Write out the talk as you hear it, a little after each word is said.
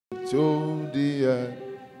to the end.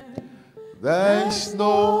 There's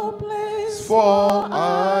no place for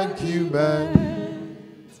argument.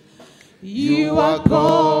 You are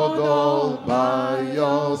God all by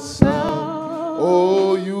yourself.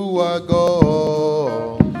 Oh, you are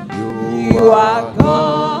God. You are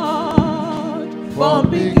God from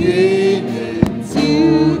beginning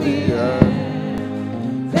to the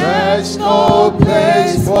end. There's no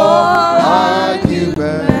place for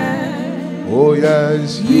argument. Oh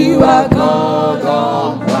yes, you are God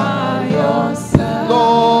all by yourself.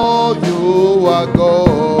 Lord, you are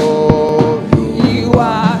God. You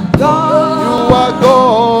are God. You are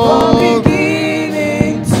God from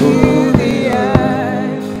beginning to the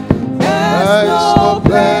end. There's no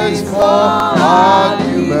place for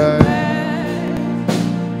argument.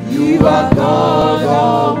 You are God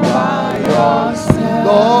all by yourself.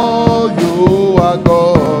 Lord, you are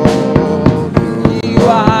God. You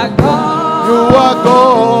are God. You are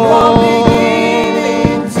God from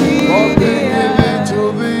beginning to the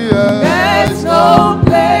end. There's no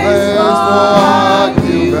place for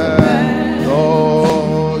argument.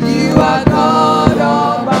 Lord, you are God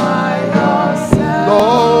all by yourself.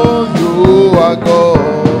 Lord, you are God.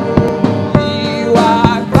 You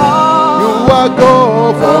are God. You are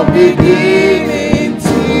God from beginning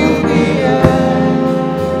to the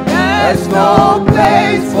end. There's no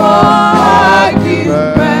place for argument.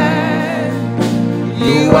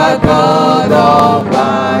 You are God all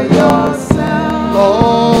by yourself.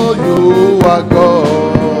 Lord, you are God.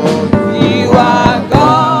 You are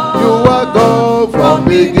God. You are God from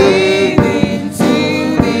beginning to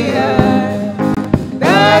the end.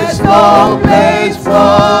 There's no place for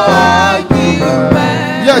argument.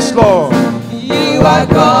 Yes, Lord. You are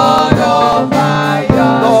God all by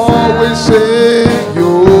yourself. Lord, we sing,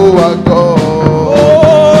 you are God.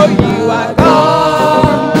 Oh, you are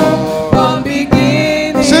God from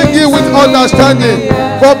beginning. Sing it with understanding.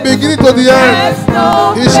 From beginning to the end. He's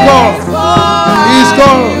God. He's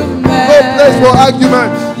God. No place for argument.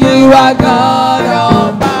 You are God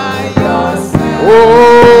all by yourself.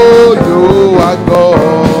 Oh, you are God.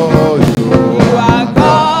 You are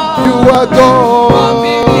God. You are God. From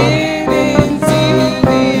beginning to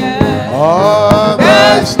the end. Oh,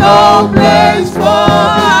 there's no place for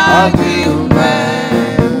argument.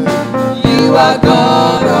 You are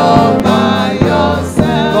God all by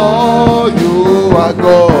yourself. Lord, you are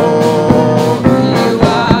God. You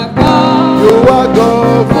are God. You are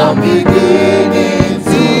God from beginning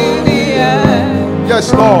to the end. Yes,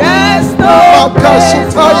 Lord. There's no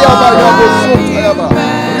place for argument.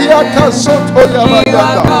 You are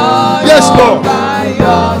God. Yes, Lord. By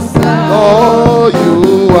yourself. Lord,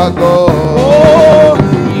 you are God. Oh,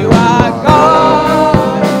 you are God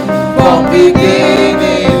from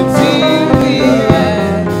beginning to the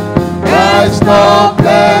end. There's no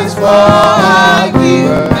place for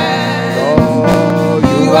argument. Lord,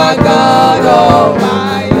 you are God all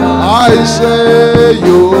by yourself. I say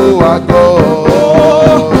you are God.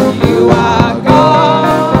 Oh, you are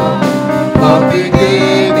God from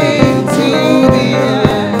beginning to the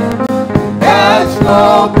end. There's no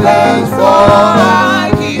place for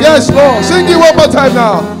argument. Yes, Lord. Sing it one more time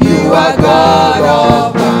now. You are God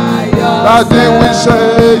all by yourself. That day we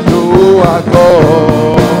say you are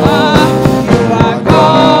God. You are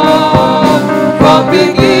God from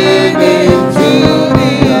beginning to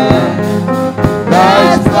the end.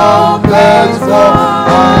 There's no place for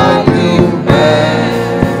argument.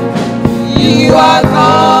 You are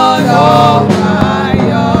God all by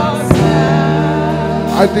yourself.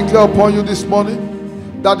 I declare upon you this morning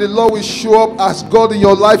that the Lord will show up as God in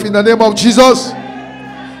your life in the name of Jesus.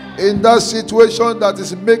 In that situation that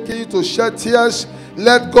is making you to shed tears,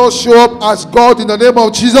 let God show up as God in the name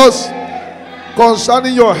of Jesus.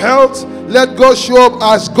 Concerning your health, let God show up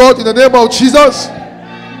as God in the name of Jesus.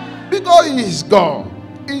 Because He is God.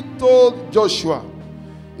 He told Joshua,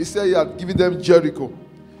 He said He had given them Jericho.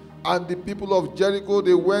 And the people of Jericho,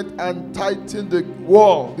 they went and tightened the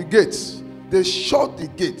wall, the gates. They shut the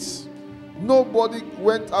gates. Nobody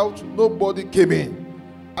went out, nobody came in.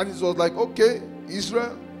 And it was like, okay,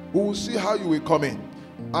 Israel, we will see how you will come in.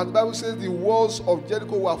 And the Bible says the walls of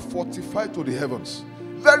Jericho were fortified to the heavens.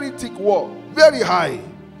 Very thick wall, very high.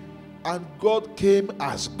 And God came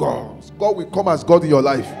as God. God will come as God in your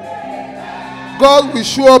life. God will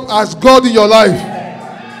show up as God in your life.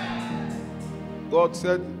 God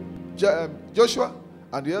said, Joshua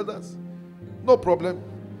and the others, no problem.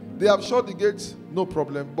 They have shut the gates, no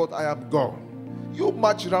problem, but I am God. You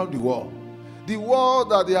march around the wall. The wall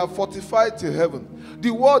that they have fortified to heaven.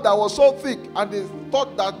 The wall that was so thick and they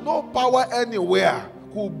thought that no power anywhere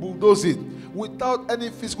could bulldoze it without any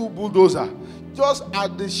physical bulldozer. just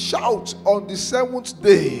at the shout on the 7th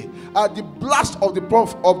day, at the blast of the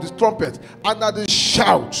trumpet, and at the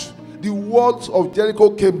shout, the walls of Jericho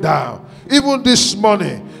came down. Even this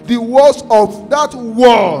morning, the walls of that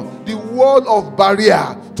wall, the wall of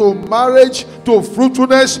barrier to marriage, to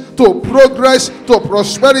fruitfulness, to progress, to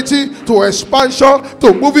prosperity, to expansion,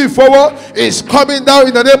 to moving forward, is coming down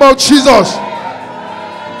in the name of Jesus.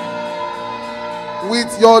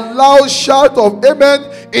 With your loud shout of amen,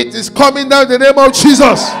 it is coming down in the name of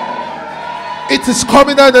Jesus. It is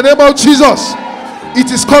coming down in the name of Jesus. It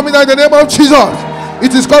is coming down in the name of Jesus.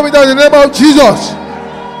 It is coming down in the name of Jesus.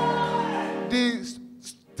 The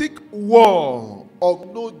thick wall of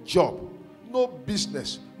no job, no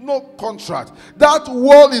business, no contract, that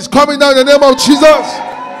wall is coming down in the name of Jesus.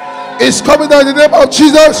 It's coming down in the name of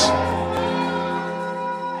Jesus.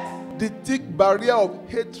 The thick barrier of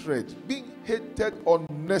hatred, being hated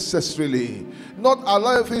unnecessarily, not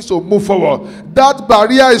allowing things to move forward, that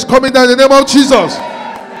barrier is coming down in the name of Jesus.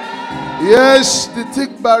 Yes, the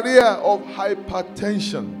thick barrier of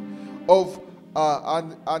hypertension, of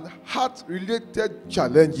and heart-related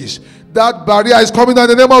challenges, that barrier is coming down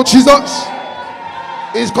in the name of Jesus.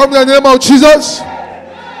 It's coming in the name of Jesus.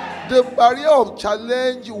 The barrier of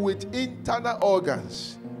challenge with internal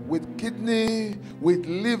organs, with kidney, with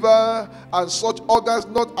liver, and such organs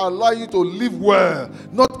not allow you to live well,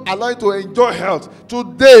 not allow you to enjoy health.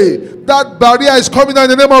 Today, that barrier is coming down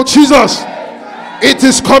in the name of Jesus. It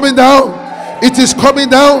is coming down. It is coming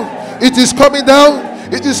down. It is coming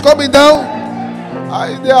down. It is coming down.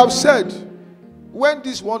 They have said, when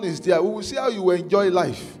this one is there, we will see how you will enjoy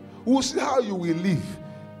life. We will see how you will live.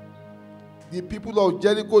 The people of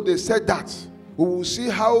Jericho, they said that. We will see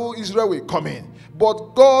how Israel will come in.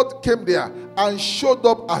 But God came there and showed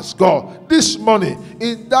up as God. This morning,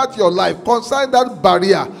 in that your life, concerning that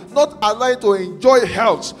barrier, not allowing to enjoy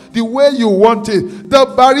health the way you want it, the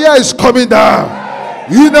barrier is coming down.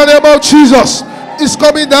 In the name of Jesus, it's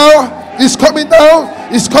coming down. It's coming down.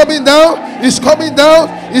 It's coming down. It's coming down.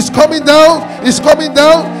 It's coming down. It's coming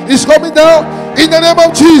down. It's coming down. In the name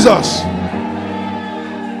of Jesus.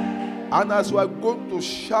 And as we are going to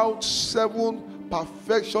shout 7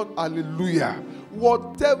 perfection, hallelujah,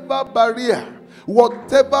 whatever barrier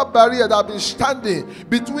that has been standing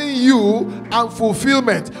between you and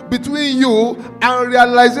fulfillment, between you and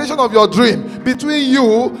realization of your dream, between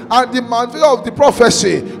you and the manifestation of the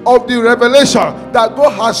prophecy, of the revelation that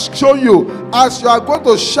God has shown you, as you are going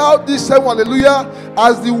to shout this 7 hallelujah,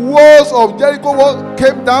 as the walls of Jericho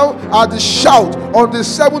came down at the shout on the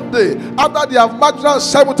 7th day, after they have marched down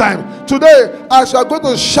 7 times. Today, as you are going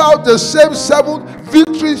to shout the same 7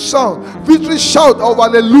 victory sound, victory shout of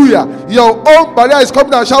hallelujah, your own barrier is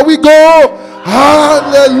coming down. Shall we go?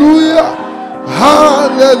 Hallelujah,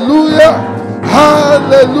 hallelujah,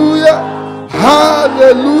 hallelujah,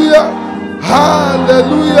 hallelujah,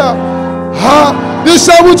 hallelujah. The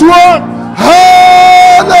 7th one,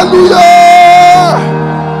 hallelujah.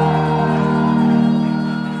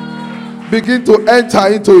 Begin to enter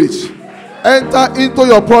into it. Enter into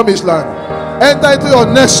your promised land. Enter into your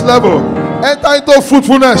next level. Enter into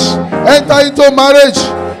fruitfulness. Enter into marriage.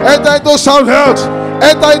 Enter into sound health.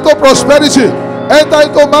 Enter into prosperity. Enter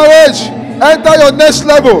into marriage. Enter your next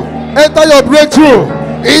level. Enter your breakthrough.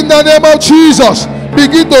 In the name of Jesus,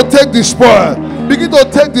 begin to take the spoil. Begin to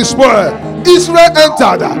take the spoil. Israel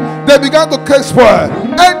entered. They began to take spoil.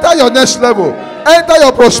 Enter your next level. Enter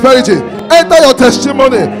your prosperity. Enter your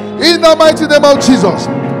testimony. In the mighty name of Jesus.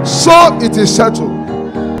 So it is settled.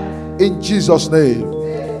 In Jesus' name.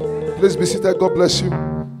 Please be seated. God bless you.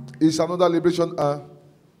 It's another liberation.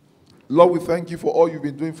 Lord, we thank you for all you've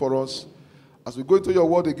been doing for us. As we go into your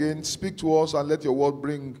word again, speak to us and let your word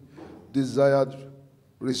bring desired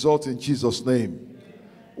result in Jesus' name.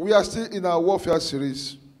 We are still in our warfare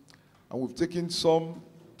series, and we've taken some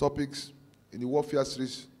topics in the warfare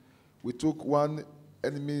series. We took 1,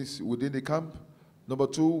 enemies within the camp. Number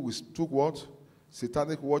 2, we took what?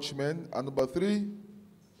 Satanic watchmen. And number 3,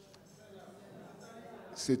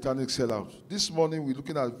 satanic sellouts. This morning we're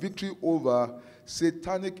looking at victory over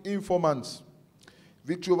satanic informants.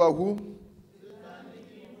 Victory over who?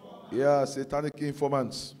 Satanic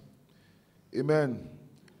informants. Amen.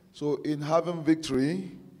 So in having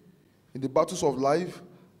victory in the battles of life,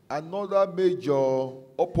 another major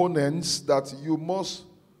opponents that you must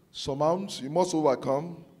surmount, you must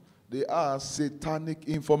overcome, they are satanic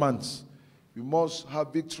informants. You must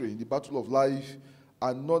have victory in the battle of life.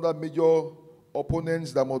 Another major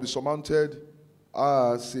opponents that must be surmounted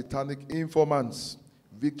are satanic informants.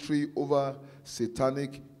 Victory over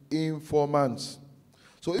satanic informants.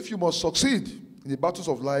 So if you must succeed in the battles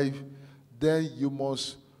of life, then you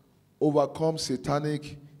must overcome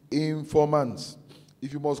satanic informants.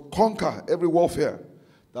 If you must conquer every warfare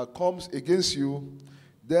that comes against you,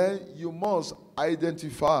 then you must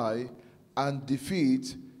identify and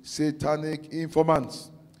defeat satanic informants.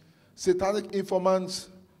 Satanic informants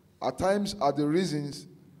at times are the reasons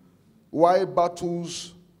why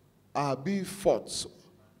battles are being fought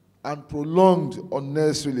and prolonged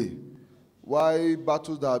unnecessarily. Why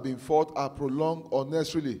battles that have been fought are prolonged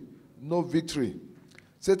unnecessarily. No victory.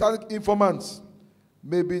 Satanic informants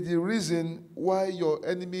may be the reason why your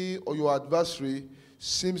enemy or your adversary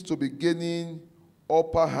seems to be gaining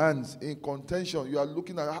upper hands in contention. You are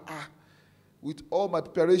looking at, with all my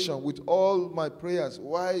preparation, with all my prayers,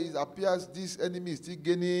 why it appears this enemy is still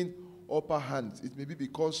gaining upper hands? It may be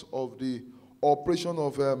because of the operation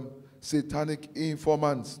of satanic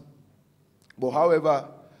informants. But however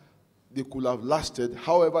they could have lasted,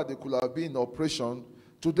 however they could have been in operation,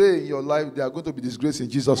 today in your life they are going to be disgraced in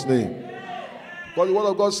Jesus' name. Because the word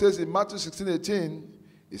of God says in Matthew 16:18,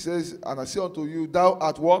 it says, and I say unto you, thou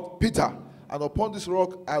art what? Peter. And upon this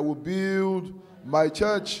rock I will build my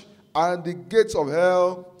church, and the gates of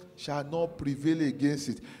hell shall not prevail against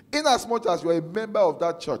it. Inasmuch as you are a member of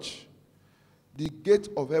that church, the gate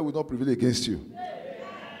of hell will not prevail against you.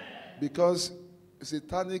 Because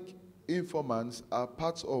satanic informants are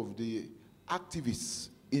part of the activists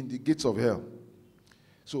in the gates of hell.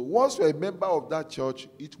 So once you are a member of that church,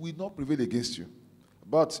 it will not prevail against you.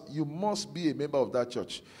 But you must be a member of that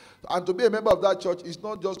church. And to be a member of that church is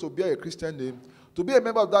not just to bear a Christian name. To be a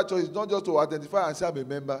member of that church is not just to identify and say I'm a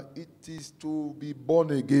member. It is to be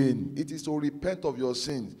born again. It is to repent of your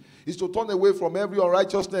sins. It's to turn away from every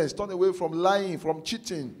unrighteousness, turn away from lying, from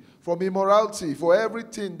cheating, from immorality, for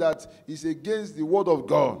everything that is against the word of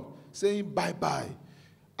God. Saying bye-bye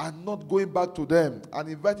and not going back to them, and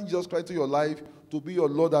inviting Jesus Christ into your life to be your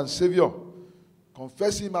Lord and Savior.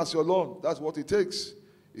 Confess him as your Lord. That's what it takes.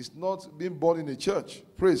 It's not being born in a church.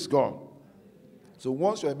 Praise God. So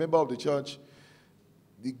once you're a member of the church,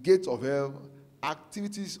 the gates of hell,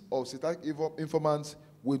 activities of satanic informants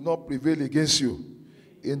will not prevail against you.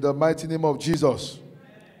 In the mighty name of Jesus.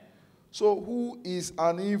 So who is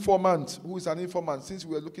an informant? Who is an informant? Since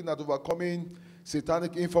we are looking at overcoming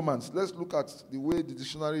satanic informants, let's look at the way the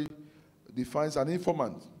dictionary defines an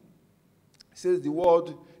informant. It says the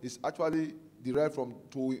word is actually derived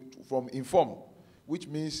from inform, which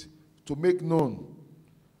means to make known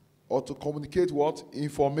or to communicate what?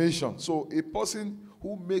 Information. So a person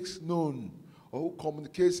who makes known or who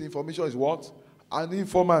communicates information is what? An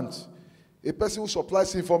informant. A person who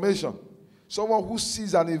supplies information. Someone who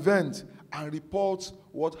sees an event and reports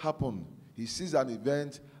what happened. He sees an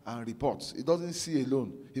event and reports. He doesn't see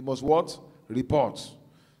alone. He must what? Report.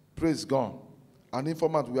 Praise God. An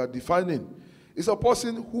informant we are defining is a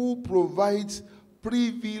person who provides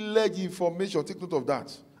privileged information, take note of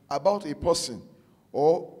that, about a person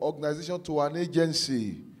or organization to an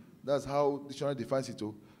agency. That's how the dictionary defines it.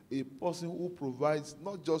 A person who provides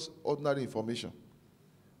not just ordinary information,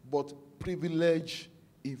 but privileged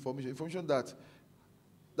information. Information that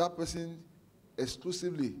that person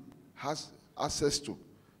exclusively has access to,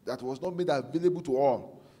 that was not made available to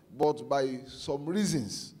all, but by some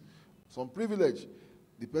reasons, some privilege,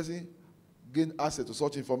 the person gained access to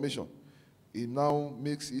such information. It now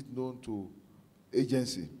makes it known to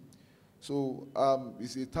agency. So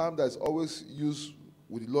it's a term that's always used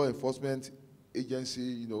with the law enforcement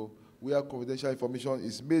agency, where confidential information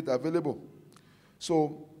is made available.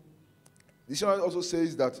 So the dictionary also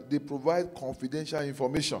says that they provide confidential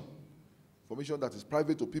information that is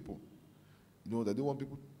private to people, that they want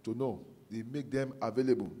people to know. They make them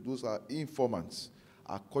available. Those are informants,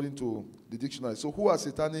 according to the dictionary. So who are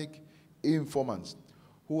satanic informants?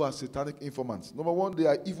 Who are satanic informants? Number one, they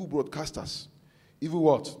are evil broadcasters. Evil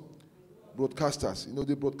what? Broadcasters.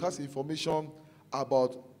 They broadcast information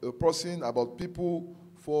about a person, about people,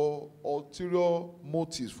 for ulterior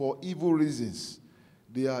motives, for evil reasons.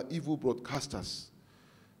 They are evil broadcasters.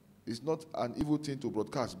 It's not an evil thing to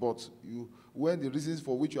broadcast, but when the reasons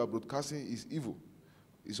for which you are broadcasting is evil,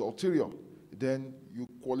 is ulterior, then you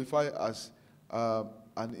qualify as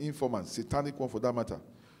an informant, satanic one for that matter.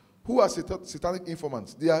 Who are satanic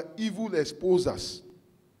informants? They are evil exposers.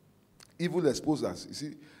 Evil exposers. You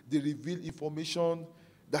see, they reveal information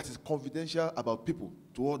that is confidential about people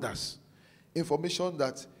to others. Information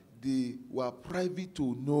that they were private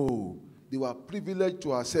to know. They were privileged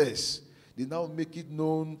to access. They now make it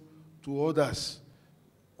known to others,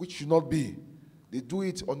 which should not be. They do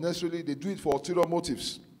it unnecessarily. They do it for ulterior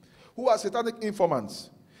motives. Who are satanic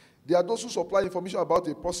informants? They are those who supply information about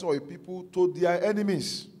a person or a people to their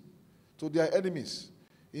enemies. To their enemies.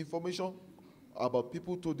 Information about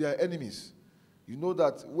people to their enemies. You know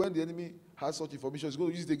that when the enemy has such information, he's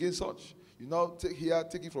going to use it against such. You now take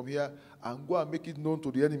it from here, and go and make it known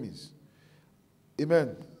to the enemies.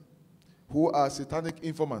 Amen. Who are satanic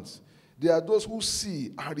informants. They are those who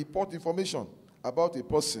see and report information about a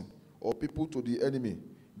person or people to the enemy.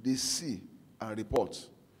 They see and report.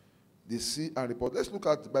 They see and report. Let's look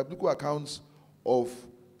at biblical accounts of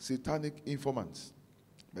satanic informants.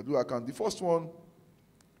 Biblical account. The first one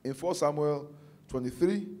in 1 Samuel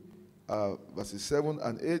 23, verses 7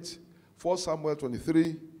 and 8. 1 Samuel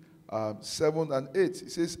 23, 7 and 8.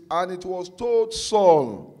 It says, and it was told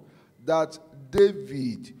Saul that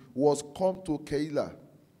David was come to Keilah.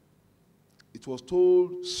 It was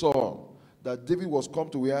told Saul that David was come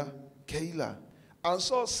to where? Keilah. And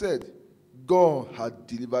Saul said, God had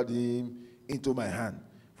delivered him into my hand.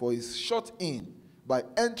 For he's shut in by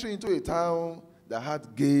entering into a town that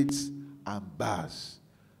had gates and bars.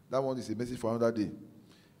 That one is a message for another day.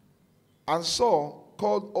 And Saul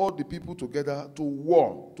called all the people together to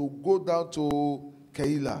war, to go down to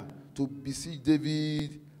Keilah, to besiege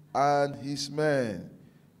David and his men.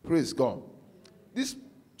 Praise God. These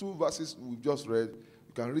two verses we've just read,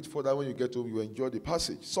 you can read further when you get home, you enjoy the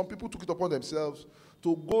passage. Some people took it upon themselves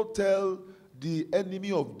to go tell the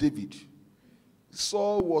enemy of David.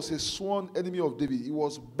 Saul was a sworn enemy of David. He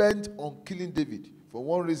was bent on killing David for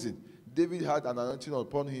one reason. David had an anointing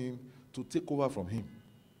upon him to take over from him.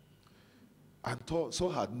 And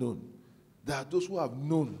Saul had known. There are those who have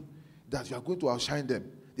known that you are going to outshine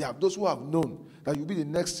them. There are those who have known that you'll be the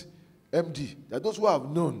next MD. There are those who have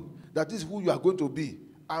known that this is who you are going to be.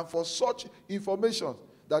 And for such information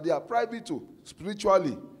that they are privy to,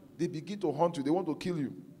 spiritually, they begin to hunt you. They want to kill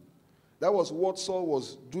you. That was what Saul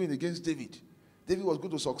was doing against David. David was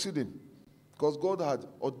going to succeed him because God had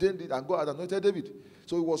ordained it and God had anointed David.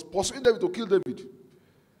 So he was pursuing David to kill David.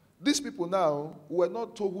 These people now were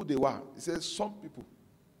not told who they were. He says some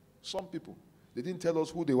people, they didn't tell us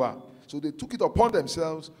who they were. So they took it upon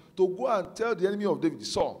themselves to go and tell the enemy of David,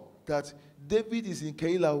 Saul, that David is in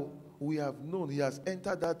Keilah. We have known he has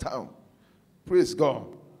entered that town. Praise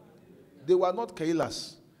God. They were not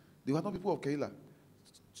Keilahs. They were not people of Keilah.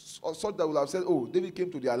 Such that would have said, oh, David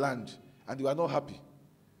came to their land and they were not happy.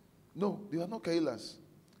 No, they were not Keilahs.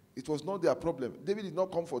 It was not their problem. David did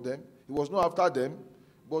not come for them. He was not after them.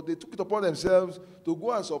 But they took it upon themselves to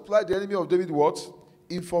go and supply the enemy of David what?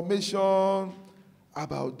 Information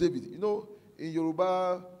about David. You know, in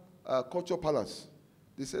Yoruba culture palace,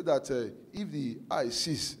 they said that if the eye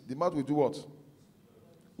sees, the mouth will do what?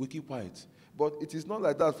 We keep quiet. But it is not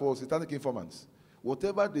like that for satanic informants.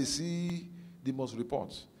 Whatever they see, they must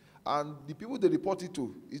report. And the people they report it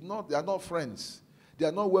to, they are not friends. They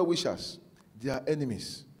are not well-wishers. They are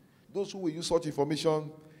enemies. Those who will use such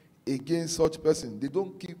information against such person, they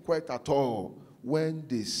don't keep quiet at all when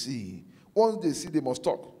they see. Once they see, they must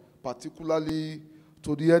talk, particularly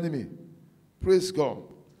to the enemy. Praise God.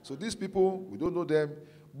 So these people, we don't know them,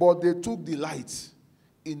 but they took delight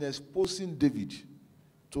in exposing David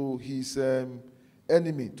to his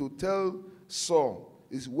enemy, to tell Saul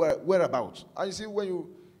his whereabouts. And you see, when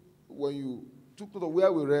you took note of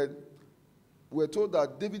where we read, we're told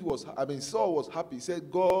that Saul was happy. He said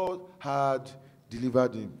God had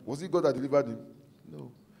delivered him. Was it God that delivered him?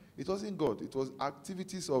 No. It wasn't God. It was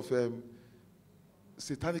activities of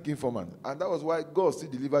satanic informant. And that was why God still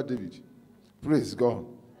delivered David. Praise God.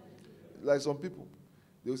 Like some people,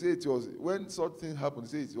 they will say it was, when such thing happened,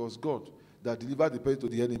 they say it was God that delivered the person to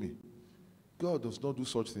the enemy. God does not do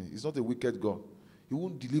such thing. He's not a wicked God. He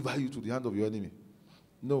won't deliver you to the hand of your enemy.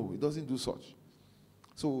 No, he doesn't do such.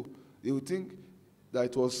 So they would think that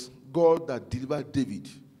it was God that delivered David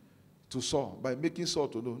to Saul by making Saul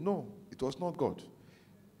to know. No, it was not God.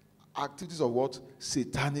 Activities of what?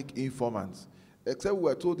 Satanic informants. Except we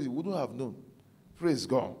were told he wouldn't have known. Praise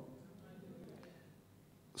God.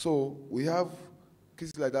 So we have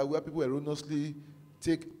cases like that where people erroneously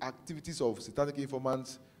take activities of satanic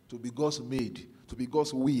informants to be God's made, to be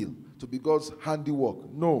God's will, to be God's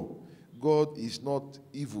handiwork. No, God is not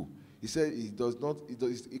evil. He said he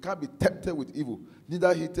can't be tempted with evil.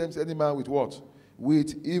 Neither he tempts any man with what?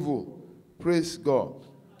 With evil. Praise God.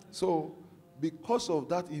 So, because of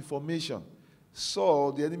that information,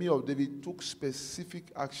 Saul, the enemy of David, took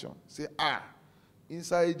specific action. Say,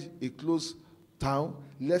 inside a closed town,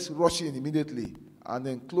 let's rush in immediately and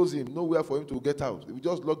then close him. Nowhere for him to get out. We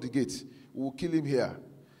just lock the gates. We'll kill him here.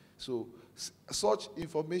 So, such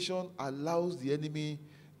information allows the enemy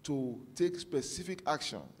to take specific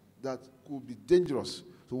action that could be dangerous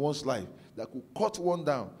to one's life, that could cut one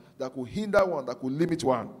down, that could hinder one, that could limit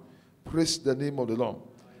one. Praise the name of the Lord.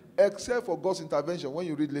 Except for God's intervention, when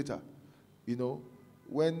you read later, you know,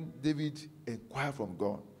 when David inquired from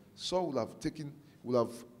God, Saul would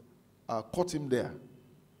have caught him there.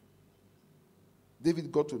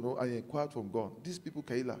 David got to know and inquired from God. These people,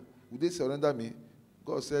 Keilah, will they surrender me?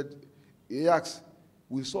 God said, he asked,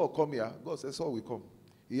 will Saul come here? God said, Saul will come.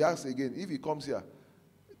 He asked again, if he comes here,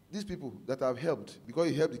 these people that have helped, because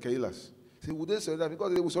he helped the Keilahs, say, will they surrender?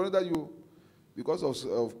 Because they will surrender you because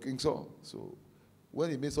of King Saul. So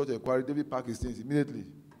when he made such an inquiry, David packed his things immediately.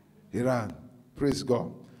 He ran. Praise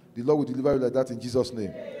God. The Lord will deliver you like that in Jesus' name.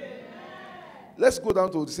 Amen. Let's go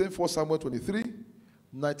down to the same 1 Samuel 23,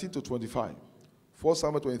 19 to 25. 1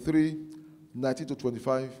 Samuel 23, 19 to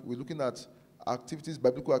 25. We're looking at activities,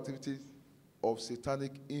 biblical activities of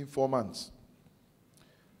satanic informants.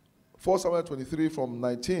 1 Samuel 23 from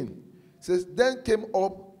 19 says, then came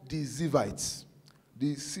up the Zivites,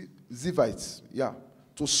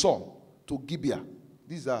 to Saul, to Gibeah.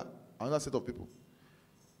 These are another set of people,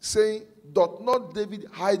 saying, doth not David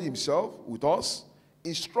hide himself with us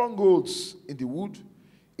in strongholds in the wood,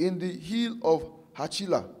 in the hill of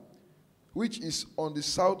Hachilah, which is on the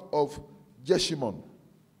south of Jeshimon?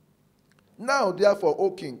 Now, therefore,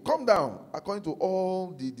 O king, come down, according to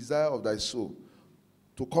all the desire of thy soul,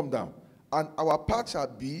 to come down. And our part shall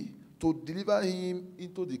be to deliver him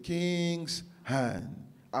into the king's hand.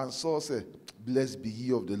 And Saul said, blessed be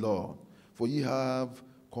ye of the Lord, for ye have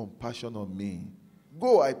compassion on me.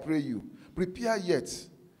 Go, I pray you, prepare yet,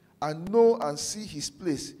 and know and see his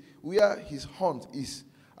place, where his haunt is,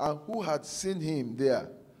 and who had seen him there.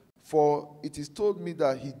 For it is told me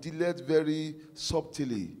that he delayed very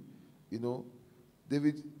subtly. You know,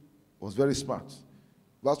 David was very smart.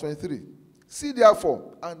 Verse 23. See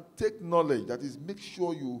therefore, and take knowledge, that is, make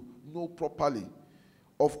sure you know properly,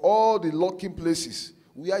 of all the lurking places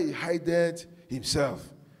where he hideth himself.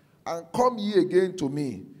 And come ye again to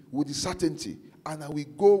me with the certainty, and I will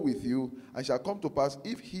go with you, and shall come to pass,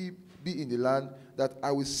 if he be in the land, that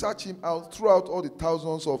I will search him out throughout all the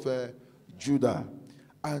thousands of Judah.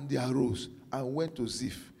 And they arose and went to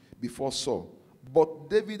Ziph before Saul. But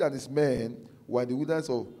David and his men were in the wilderness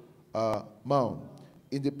of Maon,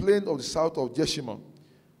 in the plain of the south of Jeshimon.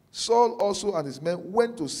 Saul also and his men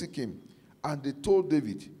went to seek him, and they told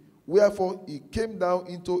David. Wherefore he came down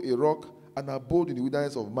into a rock and abode in the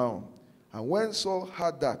wilderness of Maon. And when Saul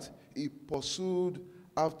heard that, he pursued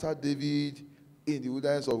after David in the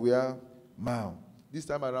wilderness of where? Maon. This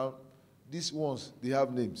time around, these ones, they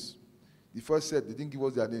have names. The first said they didn't give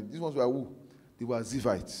us their name. These ones were who? They were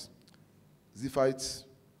Ziphites. Ziphites.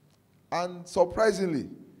 And surprisingly,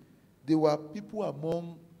 there were people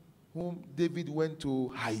among whom David went to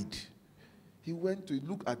hide. He went to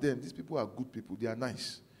look at them. These people are good people. They are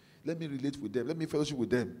nice. Let me relate with them. Let me fellowship with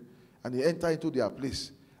them. And he entered into their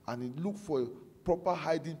place. And he looked for proper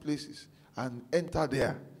hiding places and entered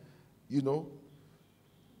there. You know.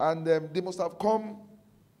 And they must have come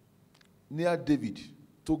near David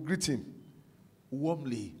to greet him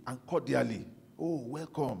warmly and cordially. Oh,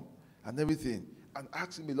 welcome, and everything. And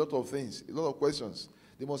ask him a lot of things, a lot of questions.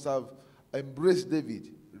 They must have embraced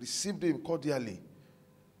David, received him cordially.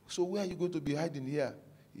 So where are you going to be hiding here?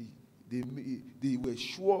 They were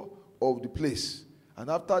sure of the place. And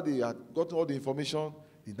after they had gotten all the information,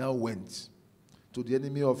 they now went to the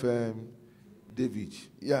enemy of David.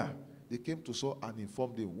 Yeah, they came to Saul and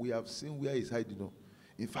informed him, we have seen where he's hiding.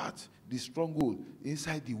 In fact, the stronghold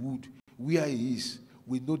inside the wood, where he is,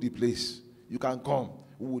 we know the place. You can come.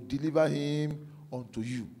 We will deliver him unto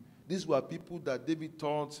you. These were people that David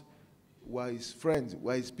thought were his friends,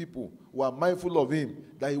 were his people, were mindful of him,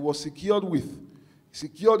 that he was secured with,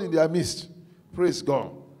 secured in their midst. Praise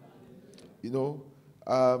God. You know,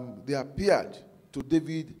 they appeared to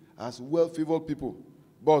David as well-favored people,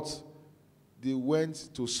 but they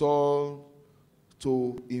went to Saul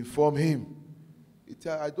to inform him.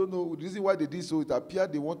 I don't know the reason why they did so. It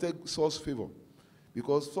appeared they wanted Saul's favor,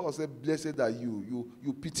 because Saul said, blessed are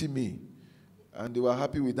you pity me. And they were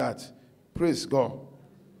happy with that. Praise God.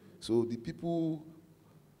 So the people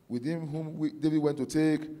within whom David went to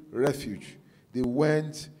take refuge, they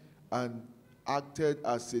went and acted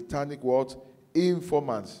as satanic what?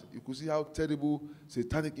 Informants. You could see how terrible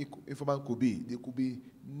satanic informant could be. They could be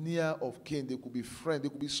near of kin. They could be friends. They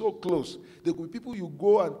could be so close. They could be people you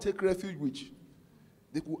go and take refuge with.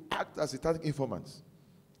 They could act as satanic informants.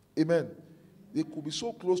 Amen. They could be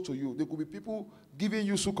so close to you. They could be people giving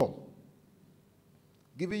you succor,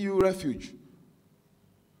 giving you refuge,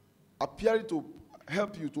 appearing to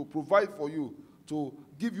help you, to provide for you, to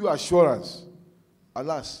give you assurance.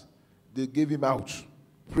 Alas, they gave him out.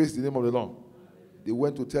 Praise the name of the Lord. They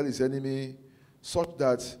went to tell his enemy such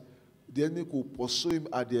that the enemy could pursue him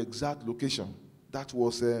at the exact location. That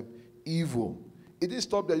was evil. It didn't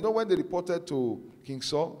stop there. You know, when they reported to King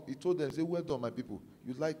Saul, he told them, say, well done, my people.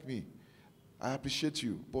 You like me. I appreciate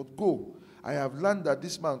you. But go. I have learned that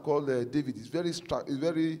this man called David is very,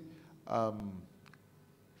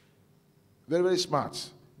 very smart.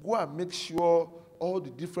 Go and make sure all the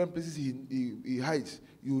different places he hides,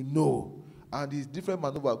 you know. And his different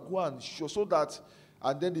maneuver, go and show so that,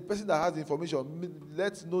 and then the person that has the information,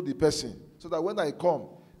 let's know the person. So that when I come,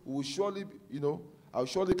 we will surely, I'll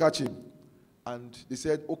surely catch him. And they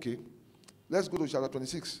said, okay, let's go to chapter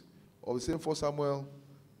 26 of the same 1 Samuel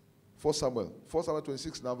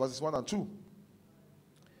 26, now verses 1 and 2.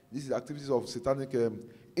 This is the activities of satanic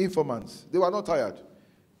informants. They were not tired.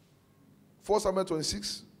 1 Samuel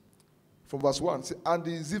 26, from verse 1, and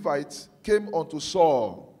the Zivites came unto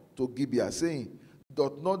Saul to Gibeah, saying,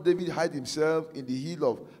 doth not David hide himself in the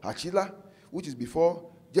hill of Hachilah, which is before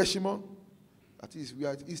Jeshimon? That is,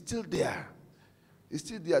 he's still there. He's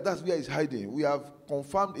still there. That's where he's hiding. We have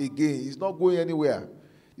confirmed again. He's not going anywhere.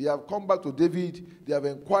 They have come back to David. They have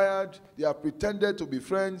inquired. They have pretended to be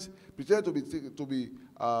friends, pretended to be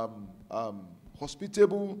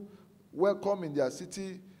hospitable, welcome in their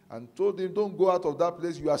city, and told him, don't go out of that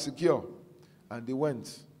place. You are secure. And they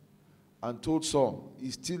went and told Saul,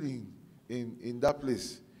 he's still in that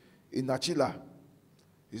place, in Hachilah.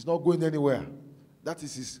 He's not going anywhere. That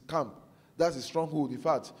is his camp. That's his stronghold. In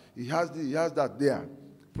fact, he has that there.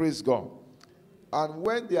 Praise God. And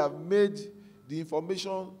when they have made the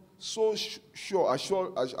information so sure to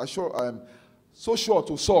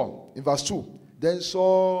Saul, in verse 2, then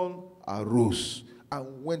Saul arose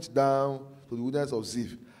and went down to the wilderness of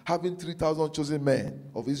Ziph, having 3,000 chosen men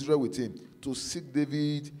of Israel with him, to seek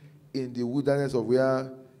David in the wilderness of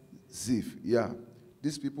where? Ziph. Yeah.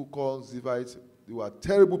 These people called Ziphites, they were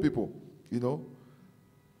terrible people,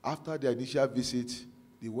 After their initial visit,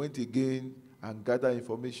 they went again and gathered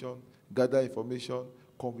information,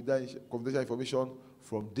 confidential information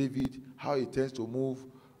from David, how he tends to move,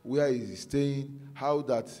 where he is staying, how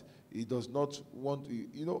that he does not want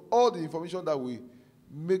to, all the information that we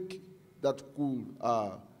make that could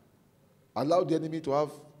allow the enemy to have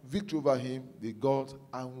victory over him, they got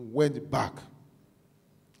and went back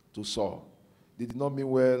to Saul. They did not mean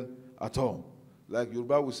well at all. Like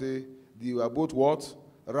Yoruba will say, they were both what?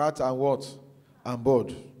 Rat and what? And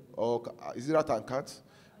bird. Or is it rat and cat?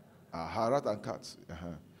 Rat and cat.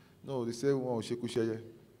 No, they say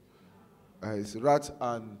it's rat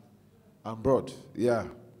and bird. Yeah.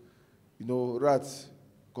 Rats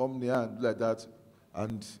come near and do like that,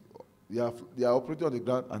 and they are operating on the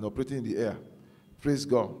ground and operating in the air. Praise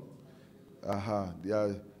God.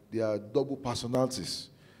 They are double personalities.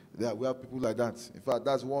 We have people like that. In fact,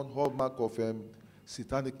 that's one hallmark of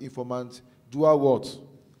satanic informants. Dual what?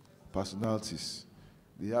 Personalities.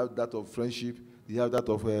 They have that of friendship. They have that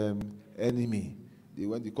of enemy.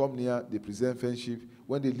 When they come near, they present friendship.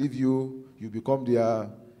 When they leave you, you become their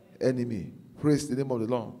enemy. Praise the name of the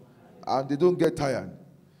Lord. And they don't get tired.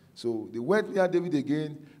 So they went near David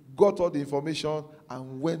again, got all the information,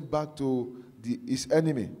 and went back to his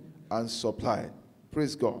enemy and supplied.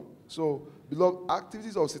 Praise God. So, beloved,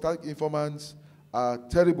 activities of satanic informants are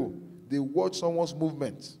terrible. They watch someone's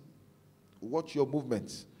movement, watch your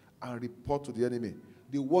movements, and report to the enemy.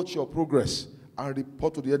 They watch your progress and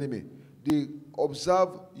report to the enemy. They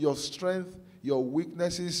observe your strength, your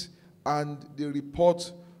weaknesses, and they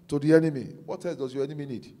report to the enemy. What else does your enemy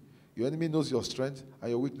need? Your enemy knows your strength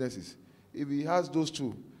and your weaknesses. If he has those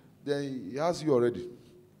two, then he has you already.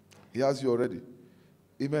 He has you already.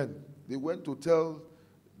 Amen. They went to tell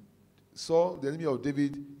Saul, the enemy of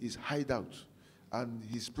David, his hideout and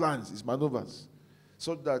his plans, his maneuvers,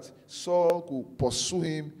 so that Saul could pursue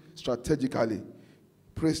him strategically.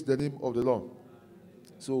 Praise the name of the Lord.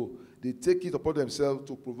 So they take it upon themselves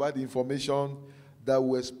to provide information that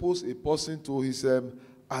will expose a person to his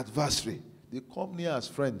adversary. They come near as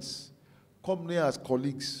friends, come near as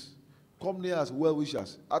colleagues, come near as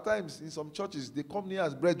well-wishers. At times, in some churches, they come near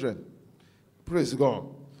as brethren. Praise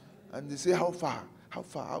God. And they say, how far? How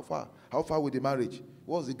far? How far? How far with the marriage?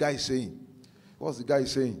 What's the guy saying? What's the guy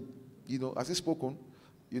saying? Has he spoken?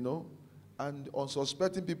 And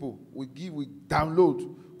unsuspecting people, we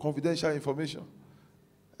download confidential information.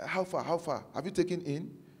 How far? How far? Have you taken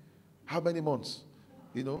in? How many months?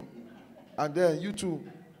 And then you too,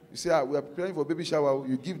 you say, we are preparing for baby shower.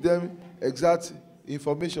 You give them exact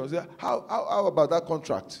information. Say, how about that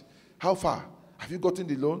contract? How far? Have you gotten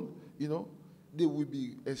the loan? They will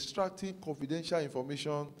be extracting confidential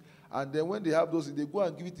information. And then when they have those, they go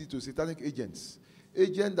and give it to satanic agents.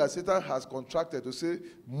 Agent that Satan has contracted to say,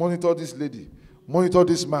 monitor this lady, monitor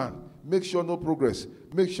this man, make sure no progress,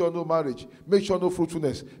 make sure no marriage, make sure no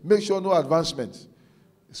fruitfulness, make sure no advancement.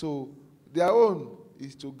 So their own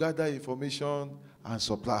is to gather information and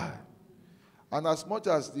supply. And as much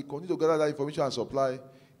as they continue to gather that information and supply,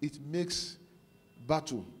 it makes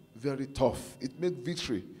battle very tough. It makes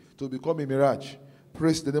victory to become a mirage.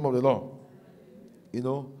 Praise the name of the Lord. You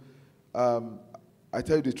know, I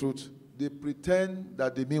tell you the truth, they pretend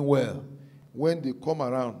that they mean well when they come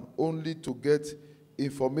around only to get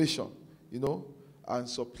information, you know, and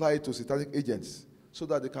supply it to satanic agents so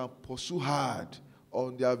that they can pursue hard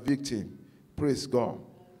on their victim. Praise God.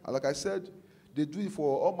 And like I said, they do it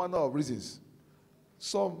for all manner of reasons.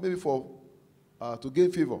 Some maybe for to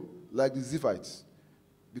gain favor, like the Ziphites,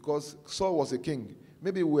 because Saul was a king.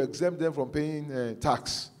 Maybe we'll exempt them from paying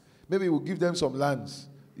tax. Maybe we'll give them some lands,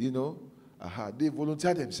 you know. They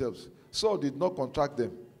volunteered themselves. Saul did not contract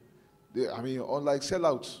them. Unlike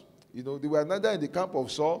sellouts, you know, they were neither in the camp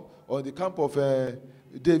of Saul or in the camp of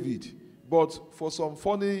David. But for some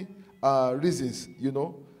funny reasons, you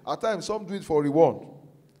know, at times some do it for reward.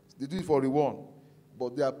 They do it for reward.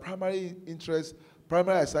 But their primary interest,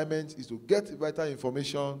 primary assignment is to get vital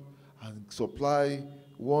information and supply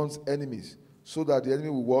one's enemies so that the enemy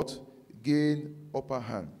will what? Gain upper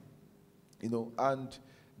hand. You know, and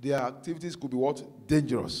their activities could be what?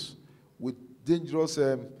 Dangerous. With dangerous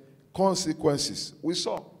consequences. We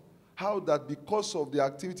saw how that because of the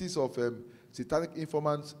activities of satanic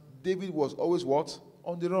informants, David was always what?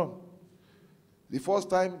 On the run. The first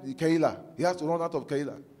time, the Keilah, he had to run out of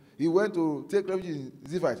Keilah. He went to take refuge in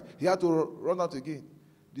Ziphites. He had to run out again.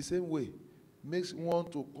 The same way makes one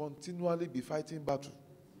to continually be fighting battle.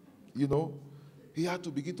 You know, he had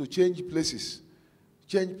to begin to change places.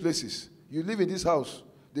 Change places. You live in this house.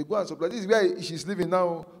 They go and supply. This is where she's living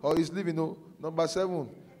now, or he's living, no, number 7,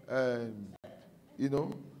 you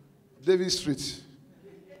know, David Street,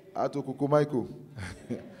 at Okukumaiko.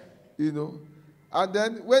 You know. And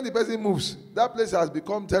then when the person moves, that place has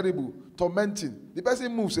become terrible, tormenting. The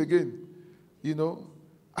person moves again, you know,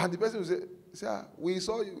 and the person will say, we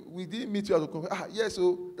saw you, we didn't meet you at Okumaiko. Yes,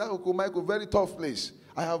 so that Okumaiko, very tough place.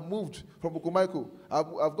 I have moved from Okumaiko.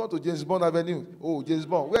 I've gone to James Bond Avenue. Oh, James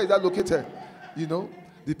Bond, where is that located? You know,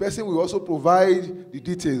 the person will also provide the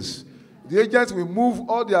details. The agents will move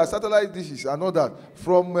all their satellite dishes and all that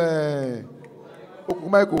from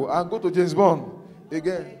Okumaiko and go to James Bond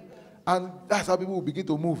again. And that's how people will begin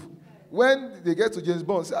to move. When they get to James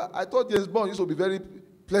Bond, say, I thought James Bond used to be very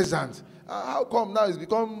pleasant. How come now it's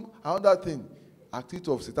become another thing?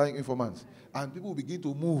 Activity of satanic informants. And people will begin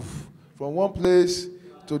to move from one place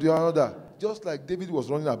to the other. Just like David was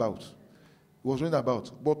running about. He was running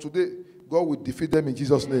about. But today, God will defeat them in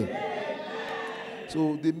Jesus' name.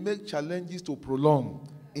 So they make challenges to prolong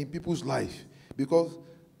in people's life because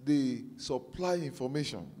they supply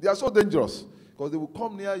information. They are so dangerous because they will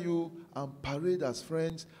come near you and parade as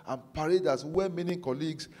friends, and parade as well-meaning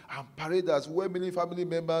colleagues, and parade as well-meaning family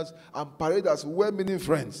members, and parade as well-meaning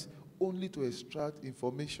friends, only to extract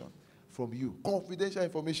information from you, confidential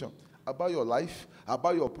information about your life,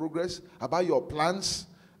 about your progress, about your plans,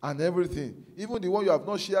 and everything. Even the one you have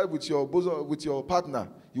not shared with your bosom, with your partner,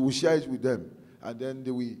 you will share it with them. And then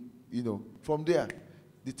they will, you know, from there,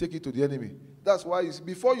 they take it to the enemy. That's why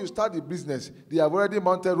before you start the business, they have already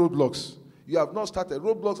mounted roadblocks. You have not started.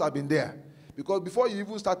 Roadblocks have been there. Because before you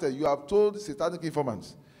even started, you have told satanic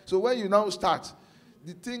informants. So when you now start,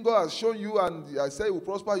 the thing God has shown you and I say will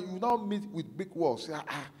prosper, you now meet with big walls. Say,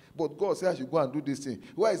 but God said I should go and do this thing.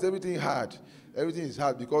 Why is everything hard? Everything is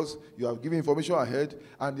hard because you have given information ahead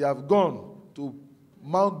and they have gone to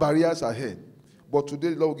mount barriers ahead. But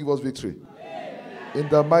today the Lord will give us victory. In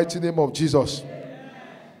the mighty name of Jesus.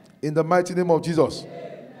 In the mighty name of Jesus.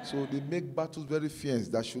 So they make battles very fierce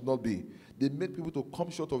that should not be. They make people to come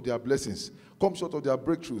short of their blessings, come short of their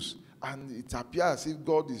breakthroughs. And it appears as if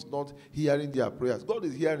God is not hearing their prayers. God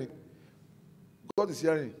is hearing. God is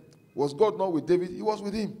hearing. Was God not with David? He was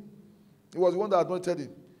with him. He was the one that anointed him.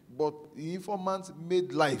 But the informants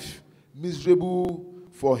made life miserable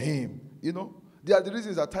for him. You know? There are the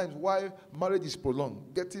reasons at times why marriage is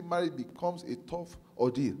prolonged. Getting married becomes a tough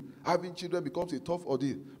ordeal. Having children becomes a tough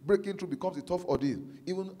ordeal. Breaking through becomes a tough ordeal,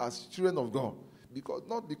 even as children of God.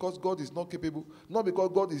 Not because God is not capable, not because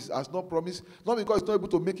God has not promised, not because he's not able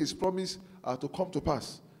to make his promise to come to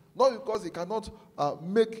pass. Not because he cannot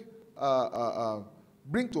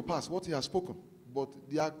bring to pass what he has spoken. But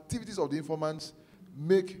the activities of the informants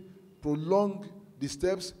prolong the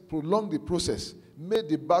steps, prolong the process, made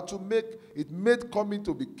the battle, made coming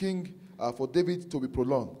to be king for David to be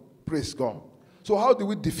prolonged. Praise God. So how do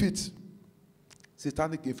we defeat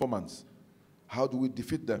satanic informants? How do we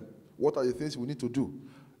defeat them? What are the things we need to do?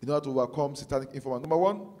 in order to overcome satanic informant. Number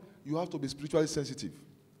one, you have to be spiritually sensitive.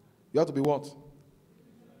 You have to be what?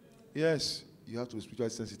 Yes, you have to be spiritually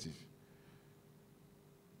sensitive.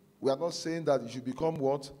 We are not saying that you should become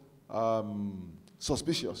what?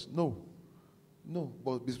 Suspicious. No. No,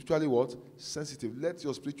 but be spiritually what? Sensitive. Let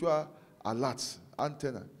your spiritual alerts,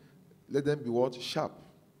 antenna, let them be what? Sharp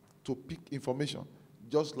to pick information,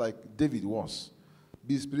 just like David was.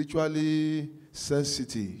 Be spiritually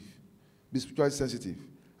sensitive. Be spiritually sensitive.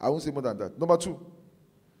 I won't say more than that. Number two,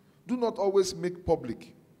 do not always make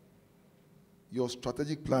public your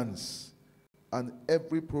strategic plans and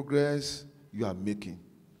every progress you are making.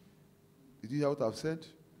 Did you hear what I've said?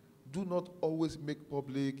 Do not always make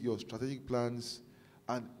public your strategic plans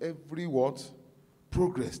and every what?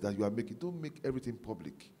 Progress that you are making. Don't make everything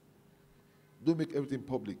public. Don't make everything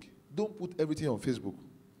public. Don't put everything on Facebook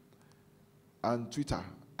and Twitter.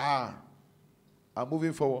 I'm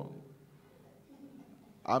moving forward.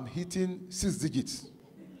 I'm hitting 6 digits.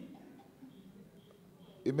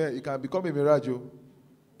 Amen. It can become a miracle.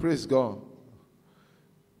 Praise God.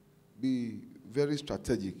 Be very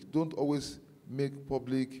strategic. Don't always make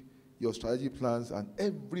public your strategy plans and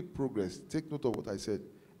every progress. Take note of what I said.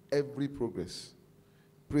 Every progress.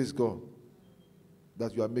 Praise God.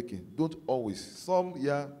 That you are making. Don't always. Some,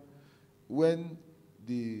 when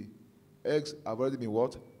the eggs have already been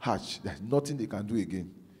what? Hatched. There's nothing they can do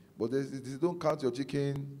again. But they don't count your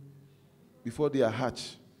chicken before they are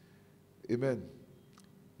hatched. Amen.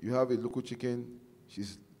 You have a local chicken.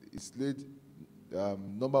 It's laid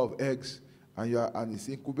number of eggs, and it's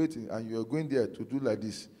incubating, and you are going there to do like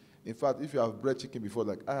this. In fact, if you have bred chicken before,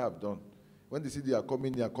 like I have done, when they see they are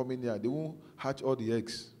coming near, they won't hatch all the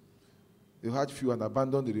eggs. They hatch few and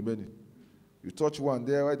abandon the remaining. You touch one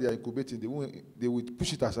there while they are incubating, they will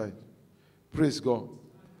push it aside. Praise God.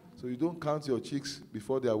 So you don't count your chicks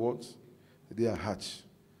before they are what? They are hatched.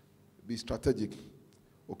 Be strategic.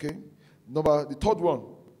 Okay? The third one,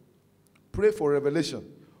 pray for revelation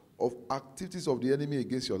of activities of the enemy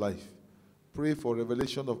against your life. Pray for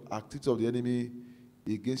revelation of activities of the enemy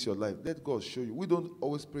against your life. Let God show you. We don't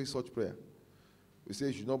always pray such prayer. We say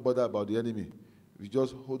you should not bother about the enemy. We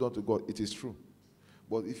just hold on to God. It is true.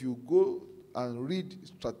 But if you go and read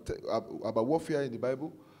about warfare in the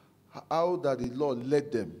Bible, how that the Lord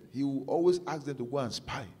led them, he will always ask them to go and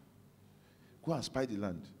spy. Go and spy the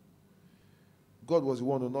land. God was the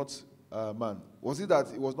one who not man. Was it that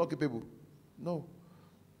he was not capable? No.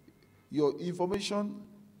 Your information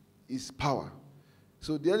is power.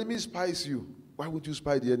 So the enemy spies you. Why would you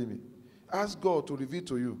spy the enemy? Ask God to reveal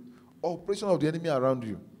to you operation of the enemy around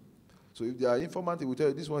you. So if they are informant, he will tell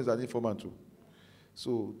you this one is an informant too.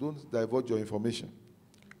 So don't divulge your information.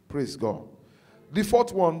 Praise God. The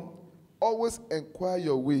fourth one, always inquire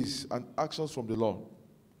your ways and actions from the Lord.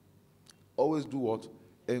 Always do what?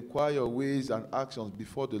 Inquire your ways and actions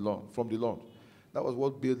before the Lord, from the Lord. That was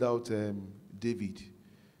what built out David.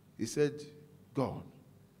 He said, God,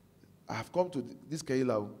 I have come to this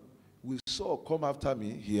Keilah. Will Saul come after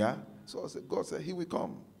me here? So God said, he will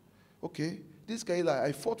come. Okay, this Keilah,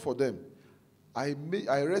 I fought for them. I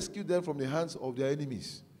rescued them from the hands of their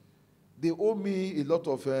enemies. They owe me a lot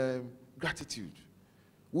of gratitude.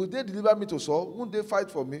 Will they deliver me to Saul? Won't they fight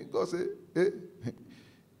for me? God said, hey,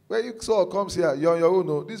 when Saul comes here, you're on your own.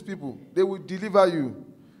 No, these people, they will deliver you.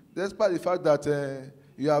 Despite the fact that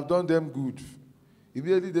you have done them good.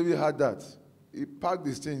 Immediately David had that. He packed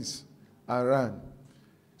these things and ran.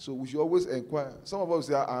 So we should always inquire. Some of us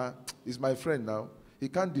say, he's my friend now. He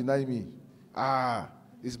can't deny me.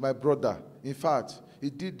 He's my brother. In fact, he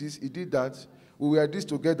did this, he did that. We were this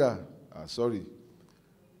together. Sorry.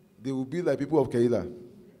 They will be like people of Keilah.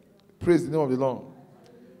 Praise the name of the Lord.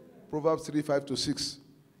 Proverbs 3:5-6.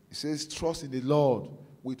 It says, trust in the Lord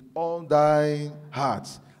with all thine heart.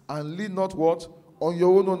 And lean not what? On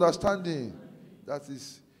your own understanding. That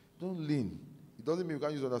is, don't lean. It doesn't mean you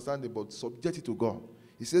can't use understanding, but subject it to God.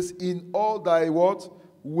 He says, in all thy what?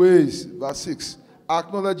 Ways. Verse 6.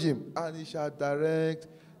 Acknowledge him, and he shall direct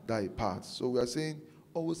thy path. So we are saying,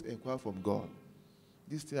 always inquire from God.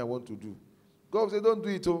 This thing I want to do. God said, don't do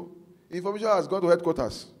it. Information has gone to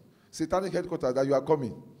headquarters. Satanic headquarters that you are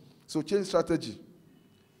coming. So change strategy.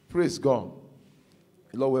 Praise God.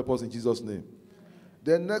 The Lord will help us in Jesus' name.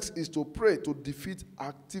 Then next is to pray to defeat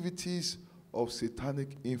activities of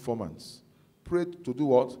satanic informants. Pray to do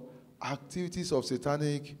what? Activities of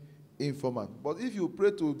satanic informants. But if you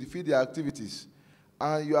pray to defeat the activities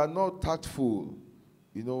and you are not tactful,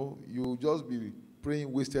 you'll just be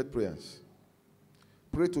praying wasted prayers.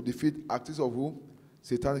 Pray to defeat activities of who?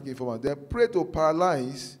 Satanic informants. Then pray to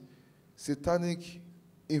paralyze satanic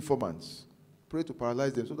informants. Pray to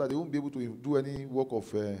paralyze them so that they won't be able to do any work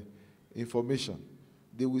of information.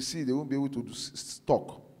 They will see, they won't be able to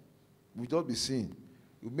talk. We'll just be seeing.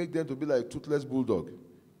 You make them to be like toothless bulldog,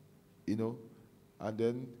 you know, and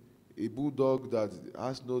then a bulldog that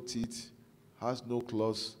has no teeth, has no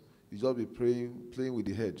claws, you just be playing with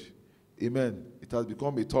the head. Amen. It has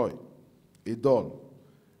become a toy, a doll.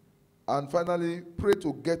 And finally, pray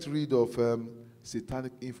to get rid of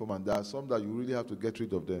satanic informants. There are some that you really have to get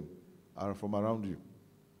rid of them from around you.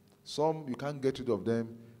 Some you can't get rid of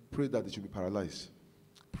them. Pray that they should be paralyzed.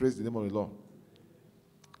 Praise the name of the Lord.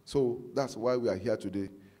 So that's why we are here today.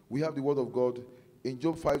 We have the word of God in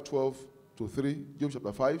Job 5:12-3. Job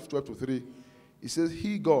chapter 5:12-3. It says,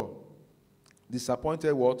 He, God,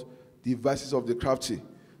 disappointed what? The devices of the crafty,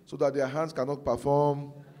 so that their hands cannot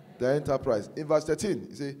perform their enterprise. In verse 13,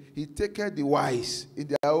 it says, He taketh the wise in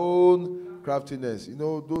their own craftiness. You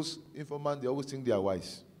know, those informants, they always think they are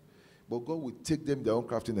wise. But God will take them in their own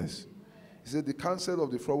craftiness. He said, the counsel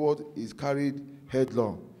of the forward is carried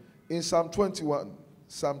headlong. In Psalm 21,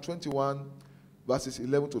 verses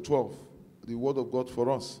 11-12, the word of God for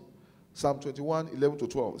us. Psalm 21,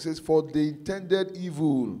 11-12. It says, For they intended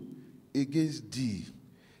evil against thee.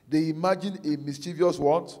 They imagine a mischievous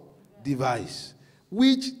what? Device,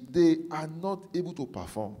 which they are not able to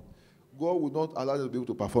perform. God will not allow them to be able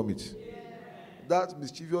to perform it. Yeah. That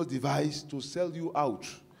mischievous device to sell you out,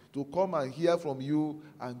 to come and hear from you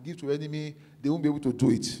and give to enemy, they won't be able to do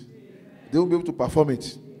it. Yeah. They won't be able to perform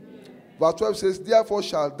it. Yeah. Verse 12 says, Therefore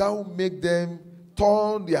shalt thou make them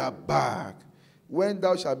turn their back, when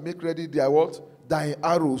thou shalt make ready their what? Thy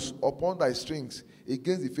arrows upon thy strings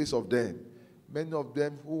against the face of them. Many of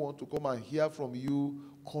them who want to come and hear from you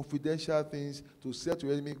confidential things to say to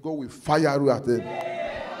your enemy, God will fire arrow at them.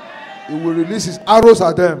 He will release his arrows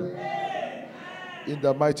at them. In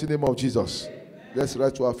the mighty name of Jesus. Let's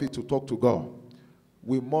rise to our feet to talk to God.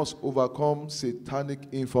 We must overcome satanic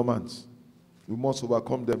informants. We must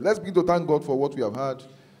overcome them. Let's begin to thank God for what we have heard.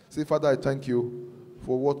 Say, Father, I thank you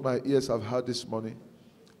for what my ears have heard this morning.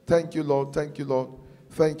 Thank you, Lord. Thank you, Lord.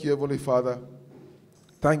 Thank you, Heavenly Father.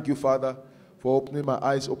 Thank you, Father, for opening my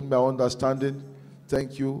eyes, opening my understanding.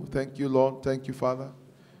 Thank you, Lord. Thank you, Father.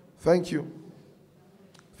 Thank you.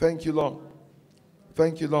 Thank you, Lord.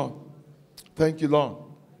 Thank you, Lord. Thank you, Lord.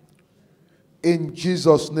 In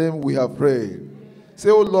Jesus' name we have prayed.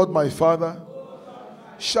 Say, Oh Lord, my Father,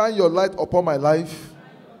 shine your light upon my life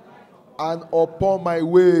and upon my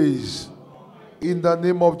ways. In the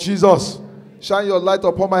name of Jesus, shine your light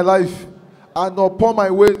upon my life and upon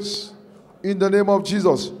my ways. In the name of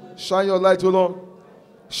Jesus, shine your light, O Lord.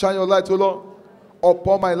 Shine your light, O Lord,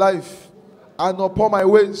 upon my life and upon my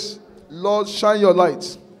ways. Lord, shine your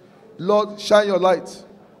light. Lord, shine your light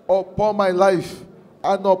upon my life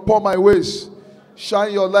and upon my ways.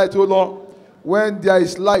 Shine your light, O Lord. When there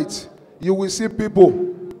is light, you will see people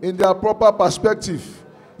in their proper perspective.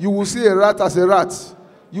 You will see a rat as a rat.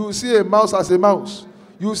 You will see a mouse as a mouse.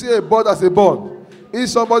 You will see a bird as a bird. If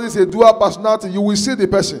somebody is a dual personality, you will see the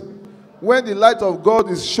person. When the light of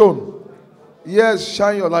God is shown, yes,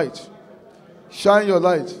 shine your light. Shine your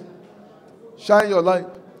light. Shine your light.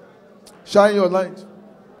 Shine your light.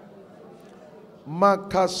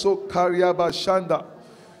 Makaso Kariaba Shanda.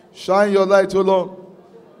 Shine your light, O Lord.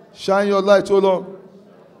 Shine your light, O Lord.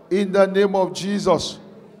 In the name of Jesus.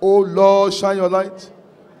 O Lord, shine your light.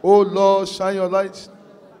 O Lord, shine your light.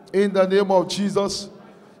 In the name of Jesus.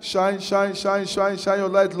 Shine, shine, shine, shine, shine your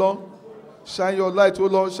light, Lord. Shine your light, O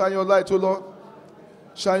Lord. Shine your light, O Lord.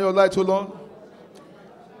 Shine your light, O Lord.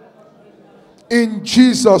 In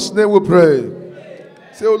Jesus' name we pray.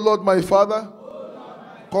 Say, O Lord, my Father,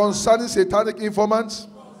 concerning satanic informants,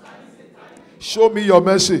 show me your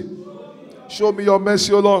mercy. Show me your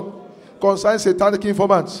mercy, O Lord. Concerning satanic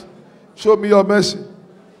informants, show me your mercy.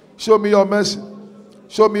 Show me your mercy.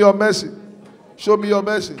 Show me your mercy. Show me your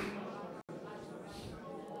mercy.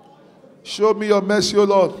 Show me your mercy, O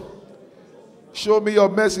Lord. Show me your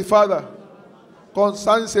mercy, Father.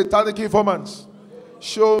 Concerning satanic informants,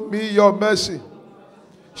 show me your mercy.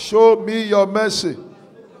 Show me your mercy.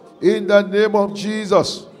 In the name of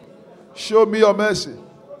Jesus. Show me your mercy.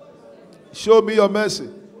 Show me your mercy.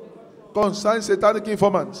 Concerning satanic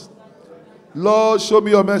informants, Lord, show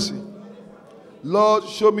me your mercy. Lord,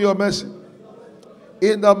 show me your mercy.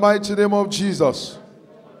 In the mighty name of Jesus.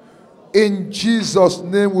 In Jesus'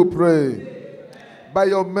 name we pray. By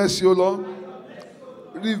your mercy, O Lord,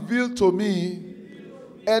 reveal to me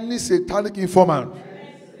any satanic informant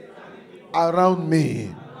around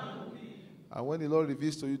me. And when the Lord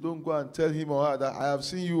reveals to you, don't go and tell him or her that I have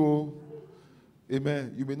seen you. Oh.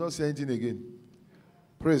 Amen. You may not say anything again.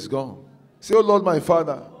 Praise God. Say, Oh Lord, my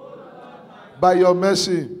Father, By your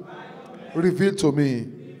mercy, reveal to me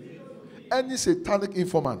any satanic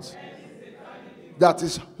informant that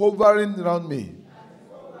is hovering around me,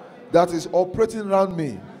 that is operating around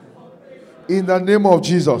me. In the name of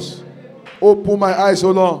Jesus, open my eyes,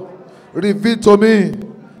 O Lord. Reveal to me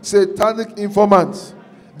satanic informant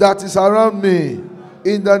that is around me.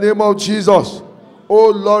 In the name of Jesus, oh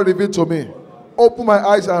Lord, reveal to me. Open my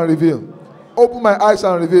eyes and reveal. Open my eyes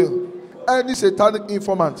and reveal any satanic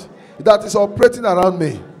informant that is operating around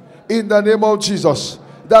me. In the name of Jesus,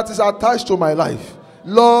 that is attached to my life.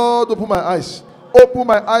 Lord, open my eyes. Open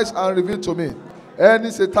my eyes and reveal to me any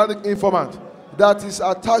satanic informant that is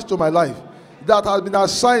attached to my life, that has been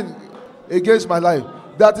assigned against my life,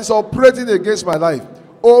 that is operating against my life.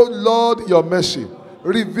 Oh Lord, your mercy.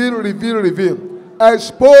 Reveal, reveal, reveal.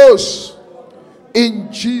 Expose.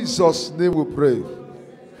 In Jesus' name we pray.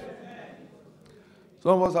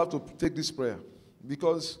 Some of us have to take this prayer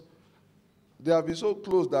because they have been so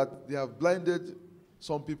close that they have blinded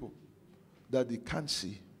some people that they can't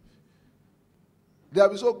see. They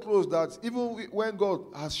have been so close that even when God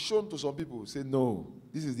has shown to some people, say, no,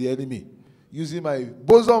 this is the enemy. Using my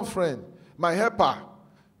bosom friend, my helper,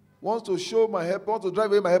 wants to show my helper, wants to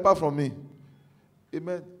drive away my helper from me.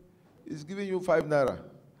 Amen. He's giving you 5 naira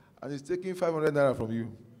and he's taking 500 naira from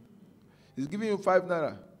you. He's giving you 5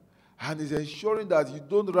 naira and he's ensuring that you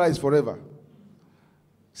don't rise forever.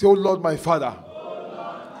 Say, oh Lord, my Father.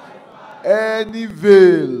 Any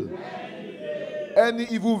veil, any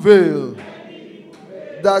evil veil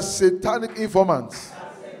that satanic informants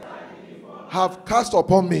have cast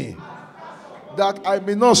upon me, that I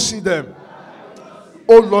may not see them.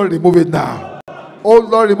 Oh Lord, remove it now. Oh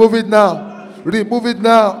Lord, remove it now. Remove it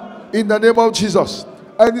now in the name of Jesus.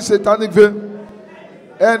 Any satanic veil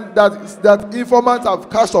and that informants have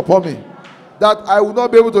cast upon me, that I will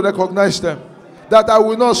not be able to recognize them, that I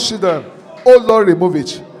will not see them. Oh Lord, remove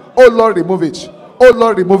it. Oh Lord, remove it. Oh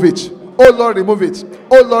Lord, remove it. Oh Lord, remove it.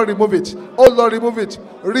 Oh Lord, remove it. Oh Lord, remove it.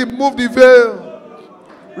 Remove the veil.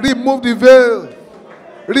 Remove the veil.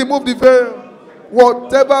 Remove the veil.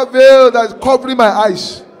 Whatever veil that is covering my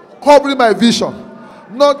eyes, covering my vision,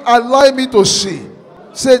 not allowing me to see.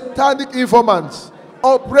 Satanic informants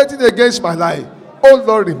operating against my life. Oh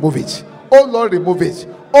Lord, remove it. Oh Lord, remove it.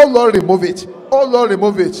 Oh Lord, remove it. Oh Lord,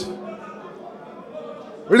 remove it.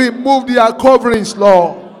 Remove their coverings,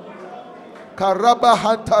 Lord. Karaba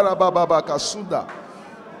hantara baba kasunda.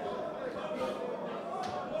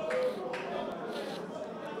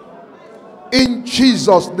 In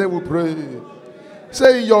Jesus' name we pray.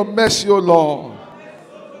 Say, in your mercy, O Lord,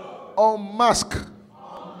 unmask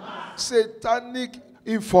satanic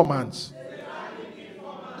informants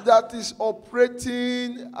that is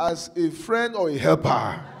operating as a friend or a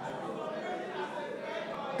helper,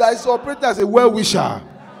 that is operating as a well-wisher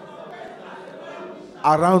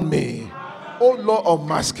around me. Oh Lord,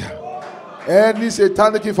 unmask any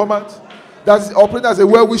satanic informant that is operating as a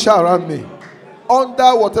well-wisher around me,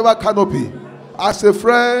 under whatever canopy, as a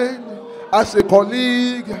friend, as a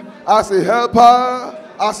colleague, as a helper,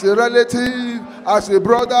 as a relative, as a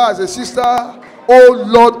brother, as a sister. Oh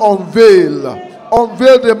Lord,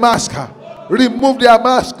 unveil the mask. Remove their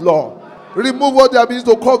mask, Lord. Remove what they are being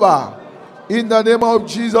to cover. In the name of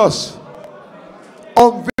Jesus.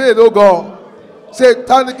 Unveil, oh God,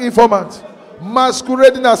 satanic informants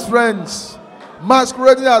masquerading as friends,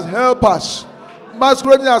 masquerading as helpers,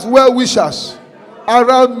 masquerading as well-wishers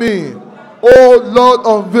around me. Oh Lord,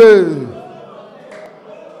 unveil.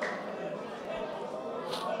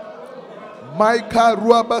 Maika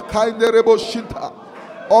ruaba kainderebo shinta.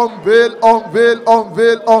 Unveil, unveil,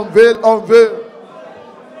 unveil, unveil, unveil.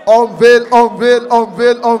 Unveil, unveil,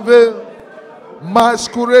 unveil, unveil.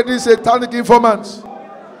 Masquerading satanic informants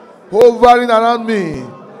hovering around me,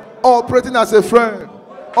 operating as a friend,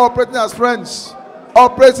 operating as friends,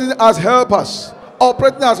 operating as helpers,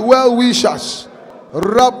 operating as well-wishers.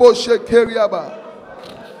 Rabo Shekeriaba.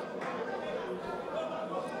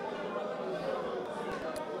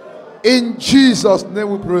 In Jesus' name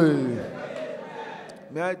we pray.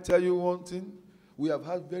 May I tell you one thing? We have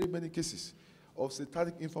had very many cases of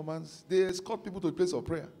satanic informants. They escort people to a place of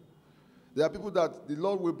prayer. There are people that the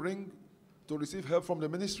Lord will bring to receive help from the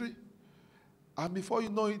ministry. And before you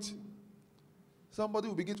know it, somebody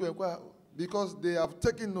will begin to inquire because they have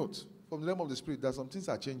taken note from the realm of the Spirit that some things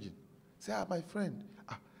are changing. Say, my friend,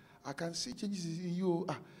 I can see changes in you.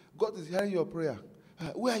 God is hearing your prayer.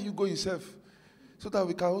 Where are you going yourself? So that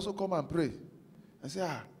we can also come and pray. And say,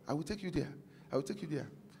 I will take you there. I will take you there.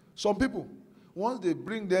 Some people, once they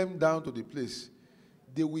bring them down to the place,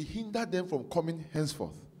 they will hinder them from coming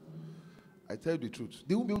henceforth. I tell you the truth.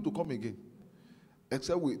 They won't be able to come again.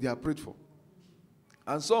 Except they are prayed for.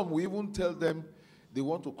 And some will even tell them they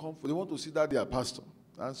want to come, they want to see that they are pastor.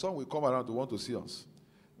 And some will come around to want to see us,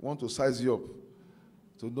 want to size you up,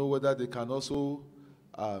 to know whether they can also,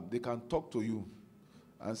 they can talk to you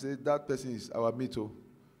and say, that person is our mate.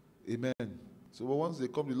 Amen. So once they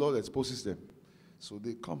come, the Lord exposes them. So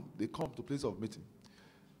they come to place of meeting.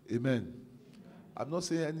 Amen. I'm not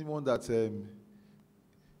saying anyone that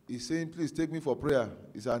is saying, please take me for prayer.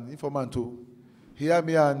 Is an informant too. Hear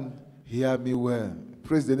me and hear me well.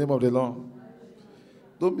 Praise the name of the Lord.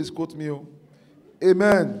 Don't misquote me.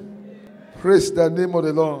 Amen. Praise the name of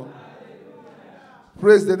the Lord.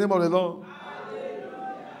 Praise the name of the Lord.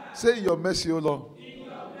 Say in your mercy, O Lord.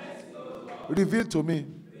 Reveal to me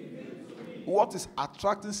what is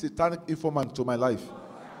attracting satanic informant to my life.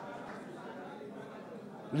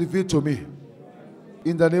 Reveal to me.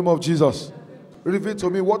 In the name of Jesus. Reveal to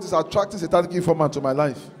me what is attracting satanic informant to my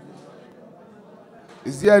life.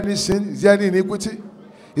 Is there any sin? Is there any iniquity?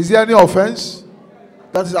 Is there any offense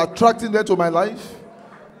that is attracting them to my life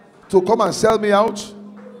to come and sell me out?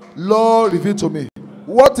 Lord, reveal to me.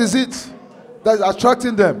 What is it that is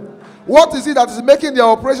attracting them? What is it that is making their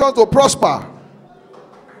operation to prosper?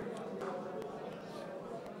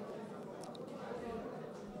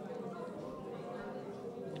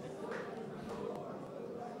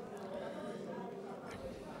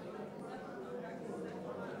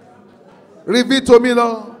 Reveal to me,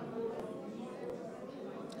 Lord.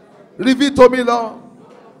 Reveal to me, Lord.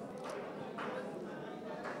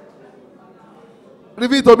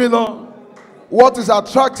 Reveal to me, Lord. What is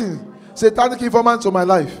attracting satanic informants to my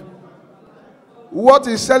life? What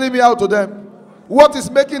is selling me out to them? What is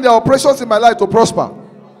making the operations in my life to prosper?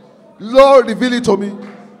 Lord, reveal it to me.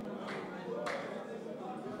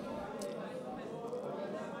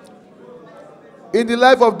 In the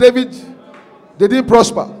life of David, they didn't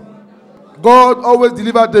prosper. God always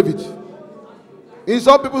delivered David. In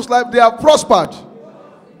some people's life, they have prospered.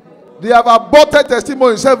 They have aborted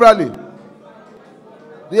testimony severally.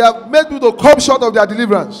 They have made people to come short of their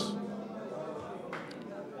deliverance.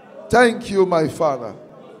 Thank you, my Father.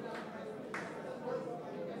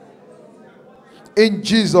 In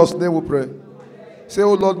Jesus' name we pray. Say,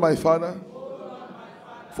 oh Lord, my Father,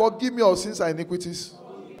 forgive me of sins and iniquities.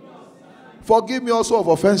 Forgive me also of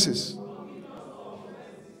offenses.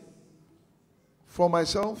 For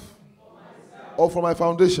myself or for my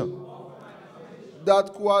foundation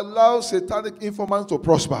that could allow satanic informants to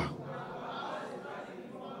prosper.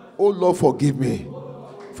 Oh Lord, forgive me.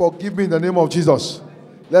 Forgive me in the name of Jesus.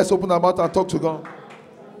 Let's open our mouth and talk to God.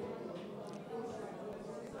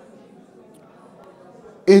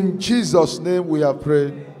 In Jesus' name we have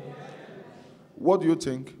prayed. What do you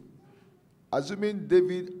think? Assuming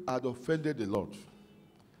David had offended the Lord,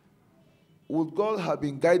 would God have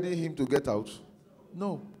been guiding him to get out?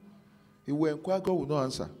 No. He will inquire, God will not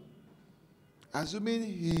answer. Assuming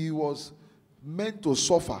he was meant to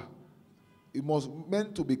suffer, he was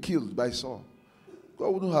meant to be killed by Saul, God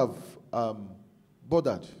wouldn't have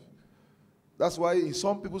bothered. That's why in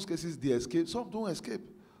some people's cases they escape, some don't escape.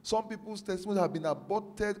 Some people's testimonies have been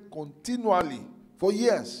aborted continually for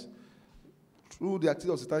years through the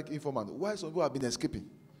activity of satanic informant. Why some people have been escaping?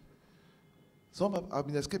 Some have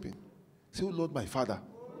been escaping. Say, oh Lord, my Father,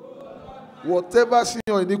 whatever sin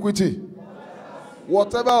or iniquity,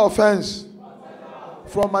 whatever offense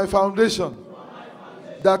from my foundation,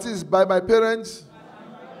 that is by my parents,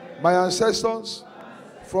 my ancestors,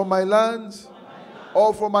 from my land,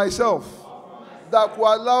 or from myself, that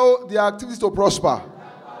will allow the activities to prosper.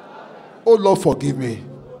 Oh Lord, forgive me.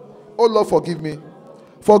 Oh Lord, forgive me.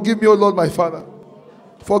 Forgive me, oh Lord, my Father.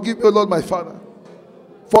 Forgive me, oh Lord, my Father.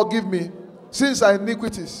 Forgive me. Sins and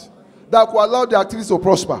iniquities that will allow the activities to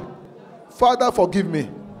prosper. Father, forgive me.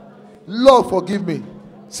 Lord, forgive me.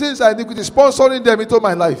 Sins and iniquities, sponsoring them into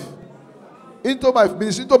my life, into my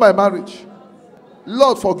ministry, into my marriage.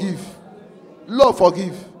 Lord, forgive. Lord,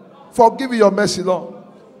 forgive. Forgive in your mercy, Lord.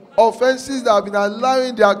 Offenses that have been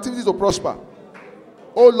allowing the activities to prosper.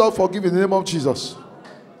 Oh Lord, forgive in the name of Jesus.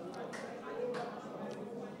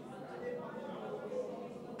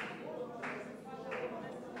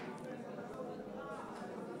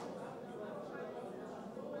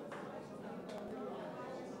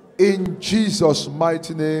 In Jesus'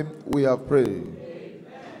 mighty name we have prayed. Amen.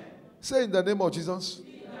 Say in the name of Jesus.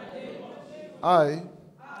 I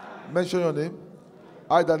mention your name.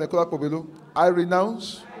 I, Kolapo Bello, I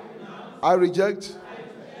renounce, I reject,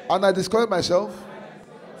 and I disconnect myself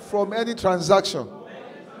from any transaction,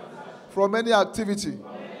 from any activity,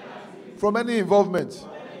 from any involvement,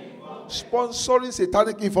 sponsoring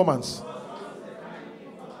satanic informants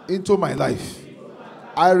into my life.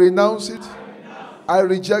 I renounce it. I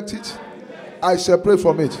reject it. I separate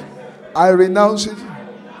from it. I renounce it.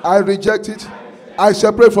 I reject it. I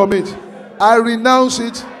separate from it. I renounce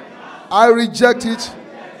it. I reject it.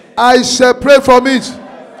 I separate from it.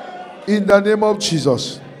 In the name of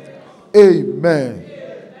Jesus. Amen.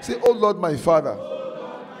 Say, oh Lord, my Father,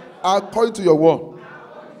 according to your word,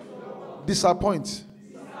 disappoint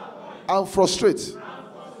and frustrate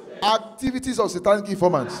activities of satanic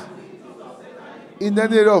informants in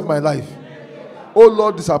any area of my life. Oh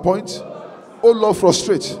Lord, disappoint. Oh Lord,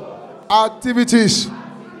 frustrate activities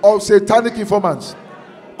of satanic informants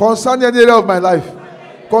concerning any area of my life,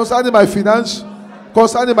 concerning my finance,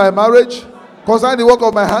 concerning my marriage, concerning the work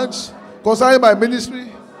of my hands, concerning my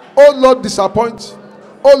ministry. Oh Lord, disappoint.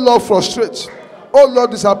 Oh Lord, frustrate. Oh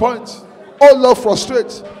Lord, disappoint. Oh Lord,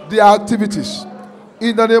 frustrate their activities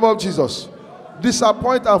in the name of Jesus.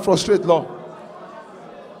 Disappoint and frustrate, Lord,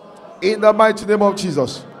 in the mighty name of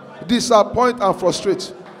Jesus. Disappoint and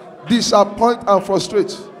frustrate. Disappoint and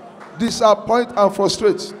frustrate. Disappoint and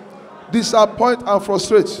frustrate. Disappoint and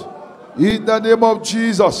frustrate in the name of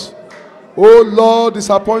Jesus. Oh Lord,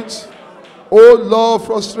 disappoint. Oh Lord,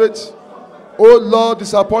 frustrate. Oh Lord,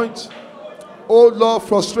 disappoint. Oh Lord,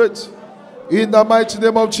 frustrate in the mighty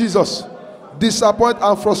name of Jesus. Disappoint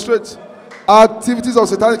and frustrate activities of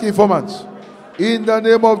satanic informants in the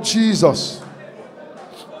name of Jesus.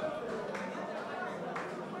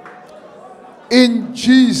 In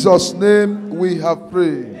Jesus' name we have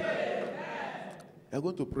prayed. We are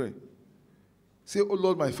going to pray. Say, oh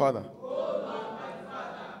Lord, my Father,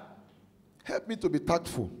 help me to be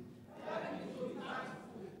tactful,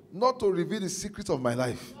 not to reveal the secrets of my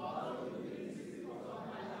life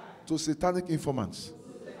to satanic informants.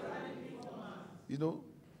 You know,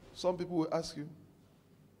 some people will ask you,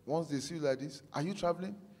 once they see you like this, are you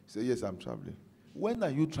traveling? You say, yes, I'm traveling. When are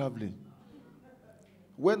you traveling?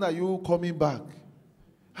 When are you coming back?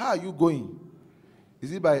 How are you going?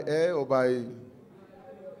 Is it by air or by...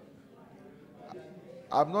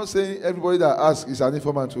 I'm not saying everybody that asks is an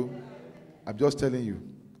informant too. I'm just telling you.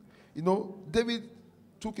 You know, David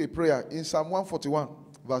took a prayer in Psalm 141,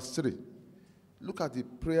 verse 3. Look at the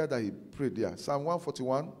prayer that he prayed there. Psalm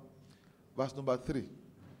 141, verse number 3.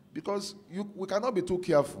 Because we cannot be too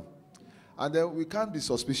careful. And then we can't be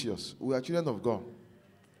suspicious. We are children of God.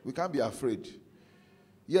 We can't be afraid.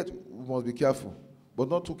 Yet, we must be careful. But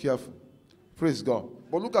not too careful. Praise God.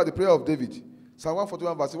 But look at the prayer of David. Psalm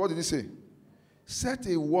 141, verse 3. What did he say? Set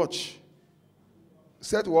a watch.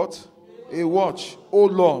 Set what? A watch, O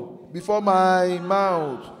Lord, before my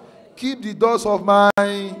mouth. Keep the doors of my...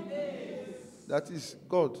 That is,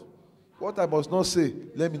 God, what I must not say,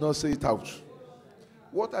 let me not say it out.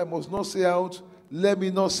 What I must not say out, let me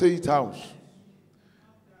not say it out.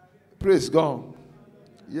 Praise God.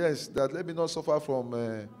 Yes, that let me not suffer from,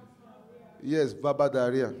 verbal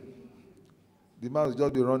diarrhea. The mouth will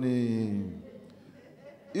just be running.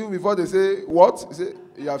 Even before they say, what? You say,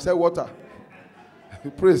 you have said water.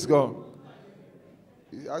 Praise God.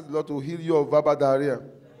 He asked the Lord to heal you of verbal diarrhea.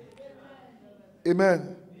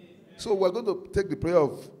 Amen. So we're going to take the prayer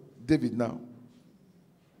of David now.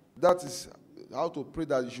 That is how to pray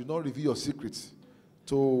that you should not reveal your secrets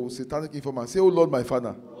to satanic informants. Say, oh Lord, my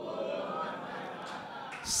Father.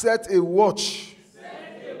 Set a watch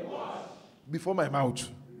before my mouth.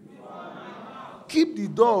 Keep the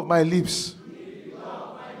door of my lips.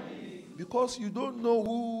 Because you don't know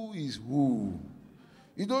who is who.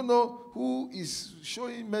 You don't know who is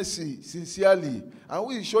showing mercy sincerely and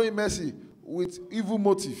who is showing mercy with evil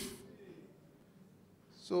motive.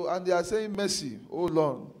 So, and they are saying mercy, oh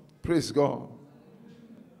Lord, praise God.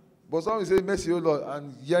 But some will say mercy, oh Lord,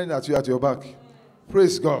 and yelling at you at your back.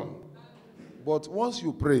 Praise God. But once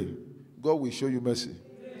you pray, God will show you mercy.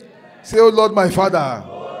 Say, oh Lord, my Father. Oh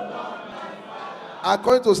Lord, my Father.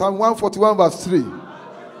 According to Psalm 141, verse 3.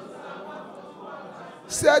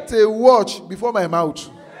 Set a watch before my mouth.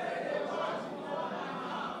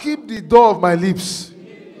 Keep the door of my lips.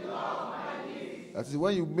 That is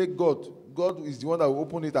when you make God. God is the one that will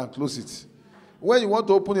open it and close it. When you want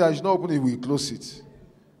to open it and you should not open it, he will close it.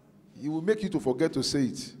 He will make you to forget to say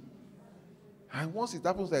it. And once it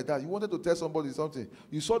happens like that, you wanted to tell somebody something.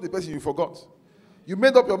 You saw the person, you forgot. You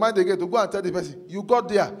made up your mind again to go and tell the person. You got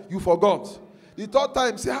there, you forgot. The third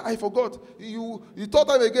time, say, I forgot. The third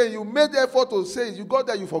time again, you made the effort to say it. You got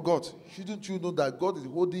there, you forgot. Shouldn't you know that God is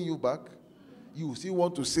holding you back? You still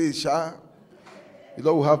want to say, Sha? The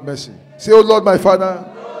Lord will have mercy. Say, oh Lord, my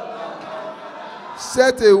Father.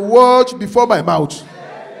 Set a watch before my mouth.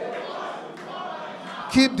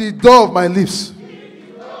 Keep the door of my lips.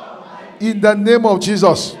 In the name of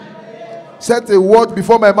Jesus. Set a watch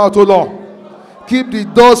before my mouth, O Lord. Keep the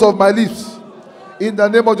doors of my lips. In the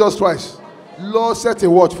name of Jesus Christ. Lord, set a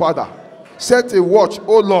watch, Father. Set a watch,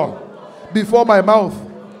 oh Lord, before my mouth.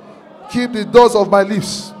 Keep the doors of my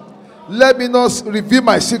lips. Let me not reveal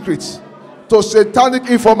my secrets to satanic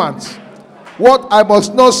informants. What I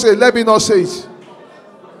must not say, let me not say it.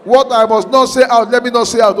 What I must not say out, let me not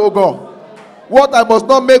say out, oh God. What I must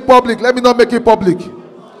not make public, let me not make it public.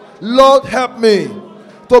 Lord, help me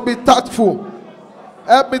to be tactful.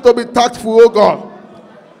 Help me to be tactful, oh God.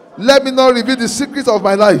 Let me not reveal the secrets of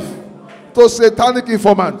my life to satanic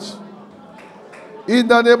informants. In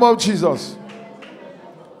the name of Jesus.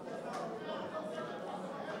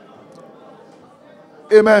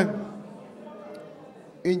 Amen.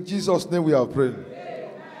 In Jesus' name we are praying.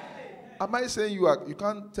 Am I saying you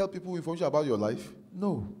can't tell people information about your life?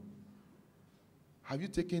 No. Have you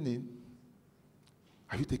taken in?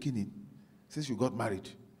 Have you taken in? Since you got married?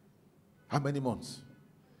 How many months?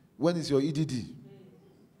 When is your EDD?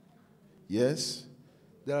 Yes.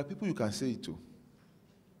 There are people you can say it to.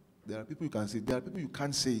 There are people you can say. There are people you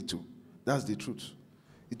can't say it to. That's the truth.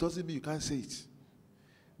 It doesn't mean you can't say it.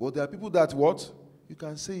 But there are people that what? You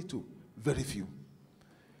can say it to. Very few.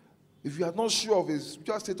 If you are not sure of a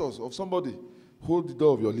spiritual status of somebody, hold the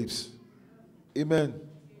door of your lips. Amen.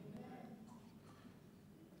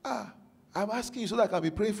 I'm asking you so that I can be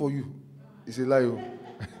praying for you. It's a lie.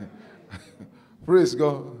 Praise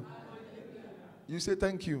God. You say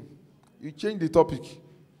thank you. You change the topic.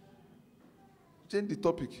 Change the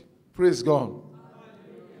topic. Praise God.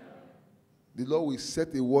 The Lord will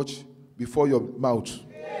set a watch before your mouth.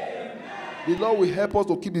 Amen. The Lord will help us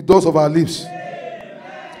to keep the doors of our lips.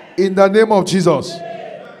 Amen. In the name of Jesus.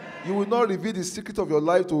 Amen. You will not reveal the secret of your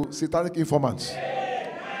life to satanic informants.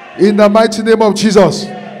 Amen. In the mighty name of Jesus.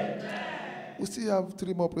 Amen. We still have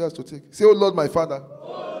 3 more prayers to take. Say, oh Lord, my Father. Oh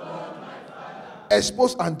Lord, my Father.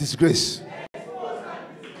 Expose and disgrace.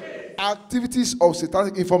 Activities of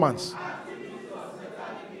satanic informants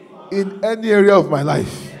in any area of my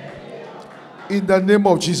life. In the name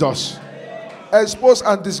of Jesus. Expose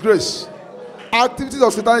and disgrace activities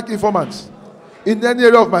of satanic informants in any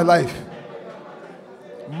area of my life.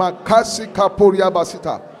 Makasi kaporia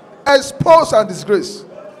basita. Expose and disgrace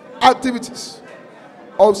activities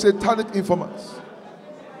of satanic informants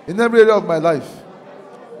in every area of my life.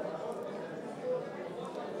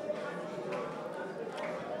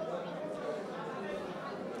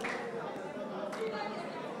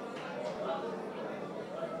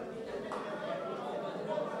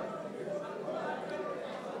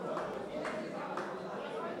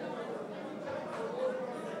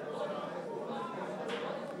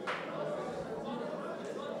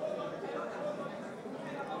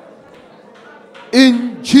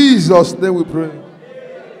 In Jesus' name we pray.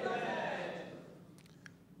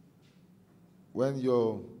 When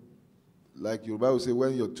your, like your Bible say,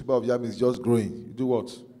 when your tuber of yam is just growing, you do what?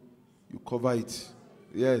 You cover it.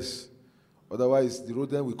 Yes. Otherwise, the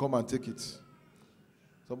rodent will come and take it.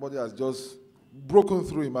 Somebody has just broken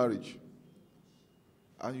through in marriage.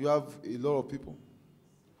 And you have a lot of people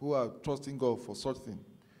who are trusting God for such things.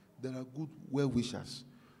 There are good well-wishers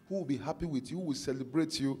who will be happy with you, who will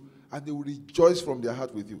celebrate you, and they will rejoice from their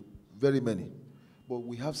heart with you. Very many. But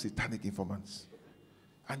we have satanic informants.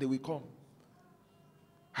 And they will come.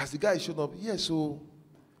 Has the guy shown up? Yes, so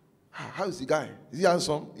how is the guy? Is he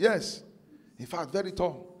handsome? Yes. In fact, very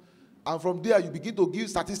tall. And from there, you begin to give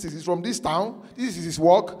statistics. He's from this town. This is his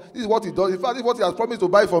work. This is what he does. In fact, this is what he has promised to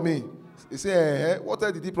buy for me. They say, what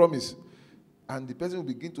else did he promise? And the person will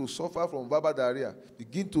begin to suffer from verbal diarrhea.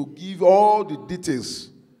 Begin to give all the details.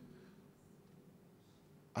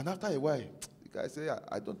 And after a while, the guy say,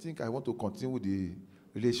 I don't think I want to continue with the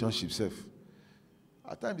relationship self.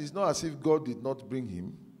 At times, it's not as if God did not bring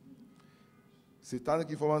him. Satanic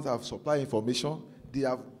informants have supplied information. They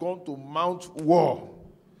have gone to mount war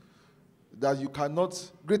that you cannot,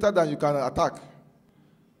 greater than you can attack.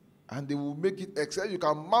 And they will make it, except you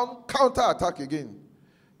can mount counter attack again.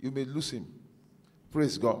 You may lose him.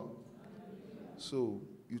 Praise God. So,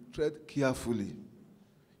 you tread carefully.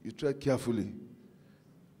 You tread carefully.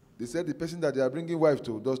 They said the person that they are bringing wife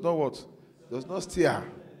to does not what? Does not steer.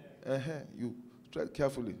 You tread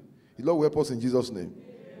carefully. The Lord will help us in Jesus' name.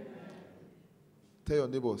 Tell your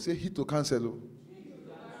neighbor, say hit to cancel.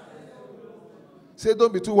 Say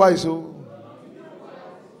don't be too wise.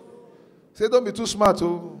 Say don't be too smart.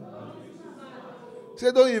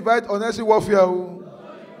 Say don't invite unnecessary warfare.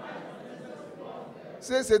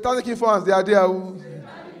 Say satanic influence, they are there.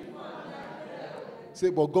 Say,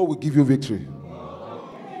 but God will give you victory.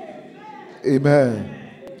 Amen.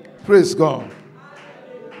 Praise God.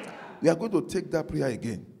 We are going to take that prayer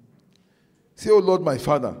again. Say, oh Lord, my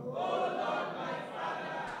Father.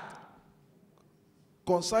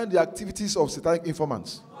 concerning the activities of satanic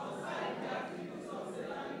informants.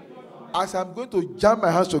 As I'm going to jam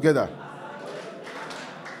my hands together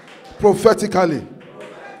prophetically,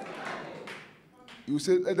 you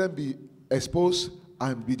say, let them be exposed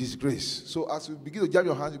and be disgraced. So as you begin to jam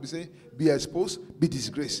your hands, you'll be saying, be exposed, be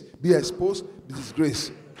disgraced. Be exposed, be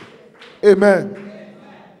disgraced. Amen. Amen.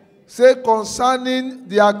 Say, concerning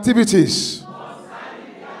the activities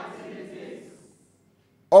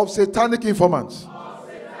of satanic informants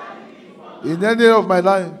in any area of my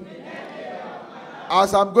life,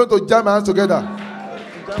 as I'm going to jam my hands together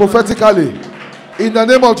prophetically, in the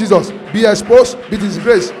name of Jesus, be exposed, be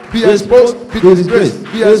disgraced. Be exposed, be disgraced.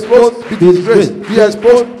 Be exposed, be disgraced. Be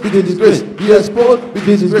exposed, be disgraced. Be exposed, be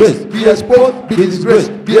disgraced. Be exposed, be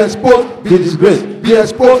disgraced. Be exposed, be disgraced. Be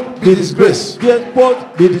exposed, be disgraced. Be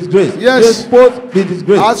exposed, be disgraced. Yes. Be exposed, be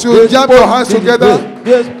disgraced. As you jam your hands together,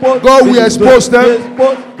 God will expose them.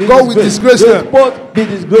 God will disgrace them. Be exposed, be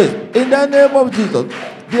disgraced. In the name of Jesus.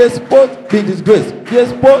 Be exposed, be disgraced. Be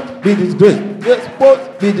exposed, be disgraced. Be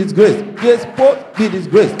exposed, be disgraced. Be exposed, be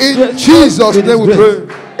disgraced. In Jesus' name we pray.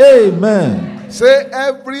 Amen. Say,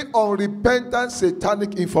 every unrepentant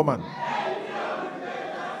satanic informant.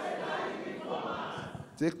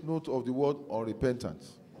 Take note of the word unrepentant.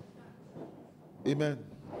 Amen.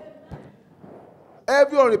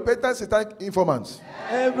 Every unrepentant satanic informant.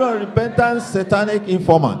 Every unrepentant satanic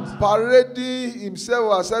informant. Parading himself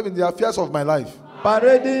or herself in the affairs of my life.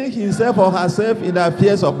 Parading himself or herself in the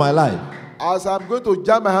affairs of my life. As I'm going to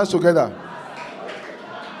jam my hands together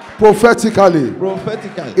prophetically,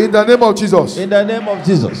 in the name of Jesus. In the name of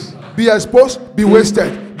Jesus. Be exposed, be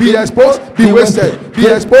wasted. Be exposed, be wasted. Be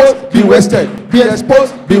exposed, be wasted. Be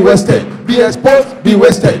exposed, be wasted. Be exposed, be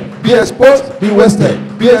wasted. Be exposed, be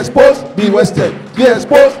wasted. Be exposed, be wasted. Be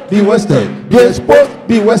exposed, be wasted. Be exposed,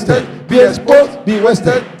 be wasted. Be exposed, be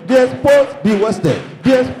wasted. Be exposed, be wasted.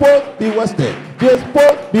 Be exposed, be wasted. Be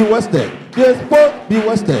exposed, be wasted. Be exposed, be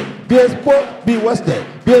wasted. Be exposed, be wasted.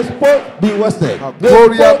 Be exposed, be wasted.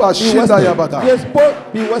 Gloria Bashida Yabada. Be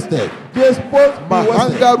exposed, be wasted. Be exposed, be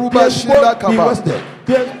wasted. Mahangaruba Shida Kaba.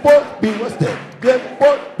 Be exposed, be wasted. Be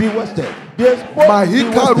exposed, be wasted. Be exposed,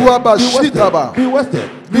 Mahika Ruaba Shitaba. be wasted.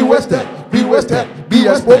 Be wasted. Be wasted. Be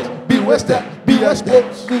exposed. Be wasted. Be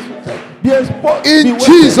exposed. Be exposed. In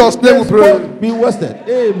Jesus' name we pray. Be wasted.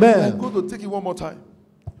 Amen. I'm going to take it one more time.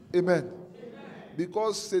 Amen.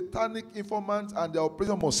 Because satanic informants and their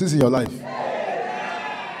operation must cease in your life.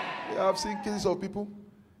 I have seen cases of people,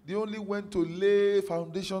 they only went to lay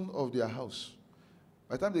foundation of their house.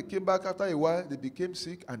 By the time they came back after a while, they became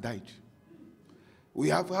sick and died. We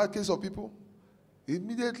have had cases of people,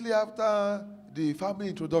 immediately after the family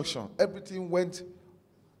introduction, everything went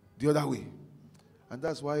the other way. And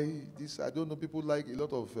that's why this, I don't know, people like a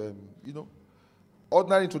lot of,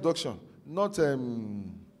 ordinary introduction, not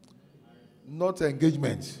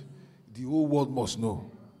engagement. The whole world must know.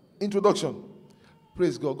 Introduction.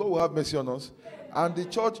 Praise God. God will have mercy on us. And the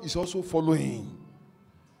church is also following.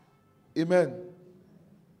 Amen.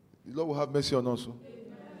 The Lord will have mercy on us.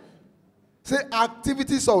 Say,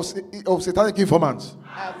 activities of satanic informants.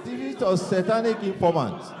 Activities of satanic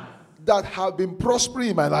informants. That have been prospering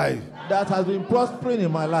in my life. That has been prospering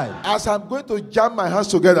in my life. As I'm going to jam my hands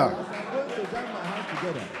together.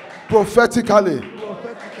 Prophetically.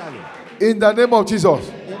 In the name of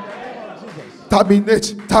Jesus.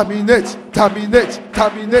 Terminate, terminate, terminate,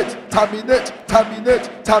 terminate, terminate,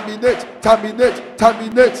 terminate, terminate, terminate,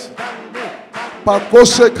 terminate.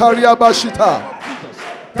 Pakose Kariabashita.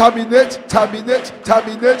 Terminate, terminate,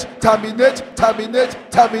 terminate, terminate, terminate,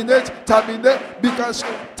 terminate, terminate, because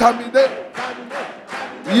terminate.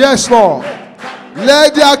 Yes, Lord.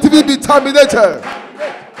 Let the activity be terminated.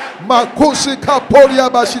 Makose Kaporia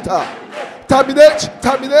Bashita. Terminate,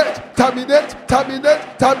 terminate, terminate,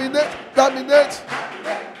 terminate, terminate, terminate.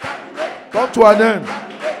 Come to an end.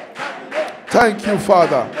 Thank you,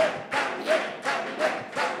 Father.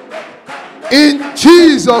 In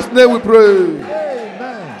Jesus' name we pray.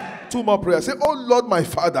 Amen. Two more prayers. Say, oh Lord my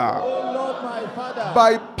Father. Oh Lord my Father.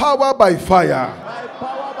 By power, by fire. By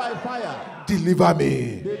power, by fire. Deliver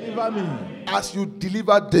me. Deliver me. As you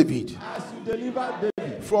delivered David. As you delivered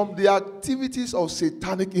David. From the activities of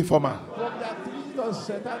satanic informants. From the activities of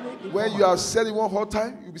satanic informants. When you are said it one whole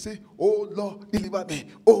time, you'll be saying, oh Lord, deliver me.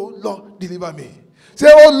 Oh Lord, deliver me. Say,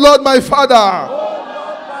 oh Lord my Father. Oh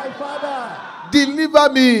Lord my Father. Deliver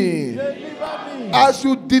me. Deliver me. As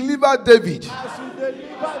you deliver David. As you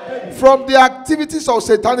deliver David. From the activities of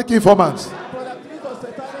satanic informants. From the activities of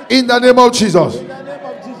satanic In the name of Jesus. In the name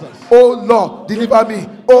of Jesus. Oh Lord, deliver me.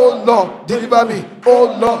 Oh Lord, deliver me.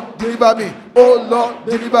 Oh Lord, deliver me. Oh Lord,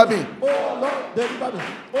 deliver me. Oh Lord, deliver me.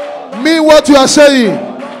 Oh Lord, Mean what you are saying.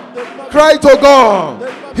 deliver me. Cry to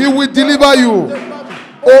God. He will deliver you.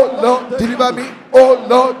 Oh Lord, deliver me. Oh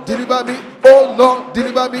Lord, deliver me. Oh Lord,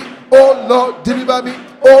 deliver me. Oh Lord, deliver me.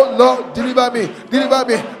 Oh Lord, deliver me. Deliver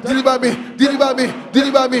me. Deliver me. Deliver me.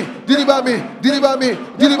 Deliver me. Deliver me. Deliver me.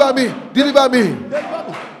 Deliver me. Deliver me.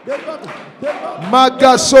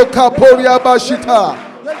 Magasoka Poria Bashita.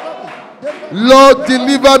 Lord,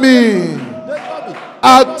 deliver me.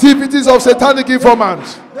 Activities of satanic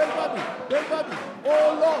informants. Oh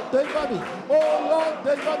Lord, deliver me. Oh Lord,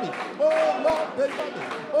 deliver me. Oh Lord, deliver me.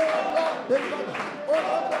 Oh Lord,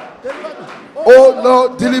 deliver me. Oh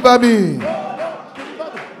Lord, deliver me.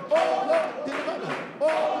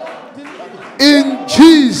 In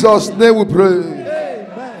Jesus' name we pray.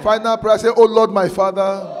 Amen. Final prayer, say, oh Lord, my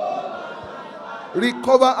Father,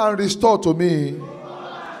 recover and restore to me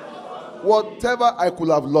whatever I could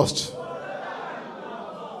have lost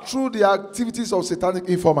through the activities of satanic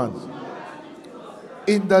informants.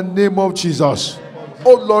 In the name of Jesus.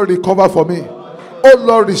 Oh Lord, recover for me. Oh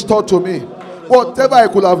Lord, restore to me whatever I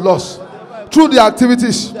could have lost through the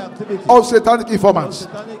activities of satanic informants.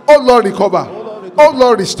 Oh Lord, recover. Oh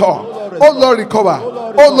Lord, restore. Oh Lord, recover.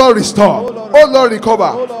 Oh Lord, restore. Oh Lord,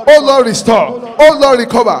 recover. Oh Lord, restore. Oh Lord,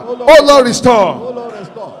 recover. Oh Lord, restore. Oh Lord,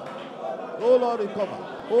 restore. Oh Lord, recover.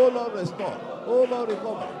 Oh Lord, restore. Oh Lord,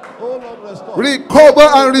 recover. Oh Lord, restore. Recover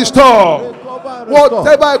and restore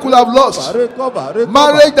whatever I could have lost.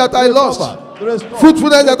 Marriage that I lost.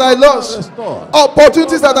 Fruitfulness that I lost.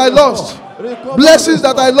 Opportunities that I lost. Blessings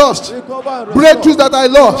that I lost. Breakthroughs that I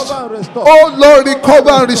lost. Oh Lord,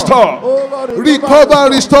 recover and restore. Recover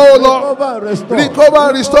and restore, oh Lord. Recover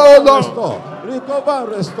and restore, oh Lord. Recover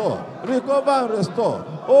and restore. Recover and restore.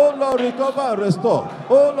 Oh Lord, recover and restore.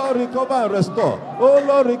 Oh Lord, recover and restore. Oh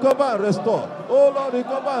Lord, recover and restore. Oh Lord,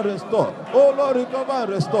 recover and restore. Oh Lord, recover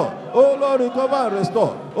and restore. Oh Lord, recover and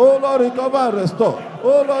restore. Oh Lord, recover and restore.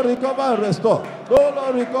 Oh Lord, recover and restore. Oh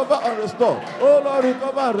Lord, recover and restore. Oh Lord,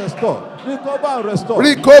 recover and restore. Recover and restore.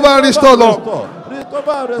 Recover and restore, Lord.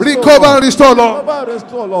 Recover and restore, Lord. Recover and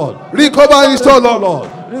restore, Lord. Recover and restore, Lord.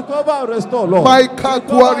 Recover and restore, Lord. My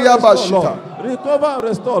Kakwaria Bashita. Recover and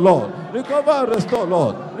restore, Lord. Recover and restore,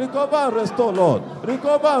 Lord. Recover and restore, Lord.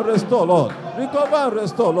 Recover and restore, Lord. Recover and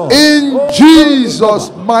restore, Lord. In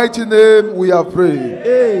Jesus' mighty name we have prayed.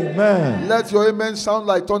 Amen. Let your amen sound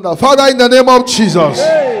like thunder. Father, in the name of Jesus.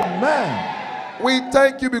 Amen. We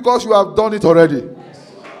thank you because you have done it already.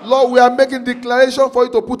 Lord, we are making declaration for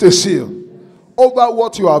you to put a seal over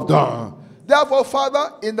what you have done. Therefore,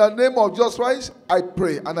 Father, in the name of Jesus Christ, I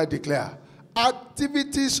pray and I declare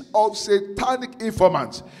activities of satanic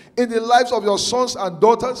informants in the lives of your sons and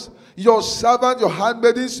daughters, your servants, your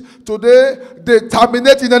handmaidens, today they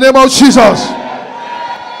terminate in the name of Jesus.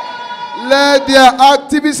 Let their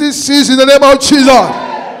activities cease in the name of Jesus.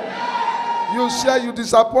 You say you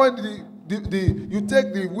disappoint you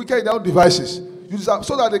take the wicked in their own devices. You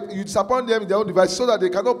disappoint them in their own devices so that they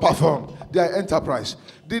cannot perform their enterprise.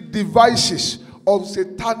 The devices of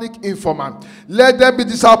satanic informant, let them be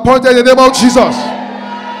disappointed in the name of Jesus.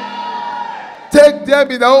 Take them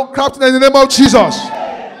in their own craftiness in the name of Jesus.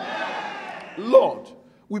 Lord,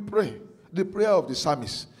 we pray the prayer of the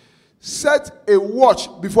psalmist. Set a watch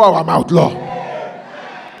before our mouth, Lord.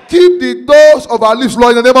 Keep the doors of our lips,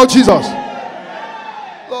 Lord, in the name of Jesus.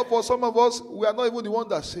 Lord, for some of us, we are not even the one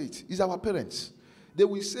that say it. It's our parents. They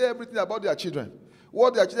will say everything about their children.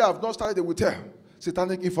 What their children have not started, they will tell.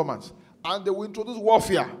 Satanic informants. And they will introduce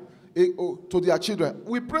warfare to their children.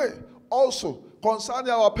 We pray also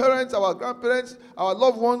concerning our parents, our grandparents, our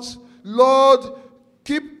loved ones. Lord,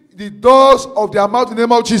 keep the doors of their mouth in the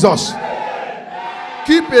name of Jesus.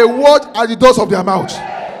 Keep a watch at the doors of their mouth.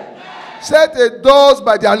 Set a doors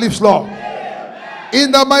by their lips, Lord.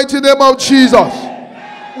 In the mighty name of Jesus.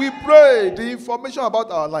 We pray the information about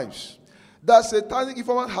our lives that satanic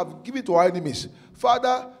informants have given to our enemies.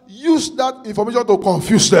 Father, use that information to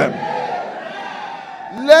confuse them.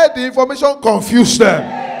 Let the information confuse them.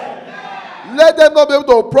 Let them not be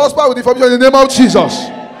able to prosper with information in the name of Jesus.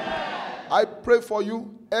 I pray for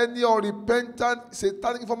you. Any unrepentant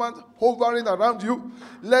satanic informant hovering around you,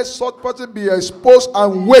 let such person be exposed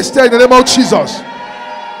and wasted in the name of Jesus.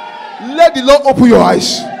 Let the Lord open your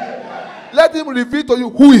eyes. Let him reveal to you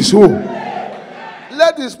who is who.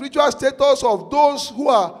 Let the spiritual status of those who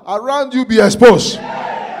are around you be exposed.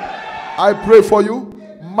 I pray for you,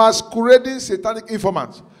 masquerading satanic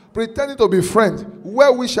informants, pretending to be friends,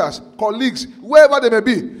 well-wishers, colleagues, wherever they may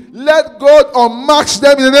be. Let God unmask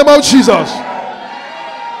them in the name of Jesus.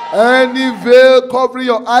 Any veil covering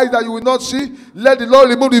your eyes that you will not see, let the Lord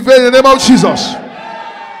remove the veil in the name of Jesus.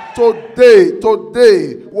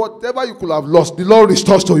 Today, whatever you could have lost, the Lord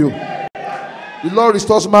restores to you. The Lord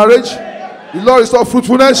restores marriage. The Lord restores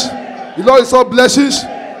fruitfulness. The Lord restores blessings.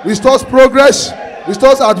 Restores progress.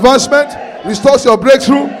 Restores advancement. Restores your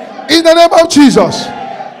breakthrough. In the name of Jesus.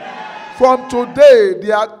 From today,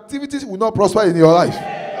 the activities will not prosper in your life.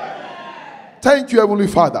 Thank you, Heavenly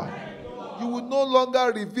Father. You will no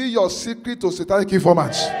longer reveal your secret to Satanic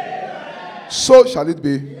Informants. So shall it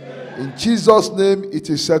be. In Jesus' name, it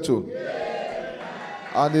is settled.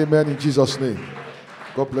 And amen in Jesus' name.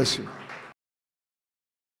 God bless you.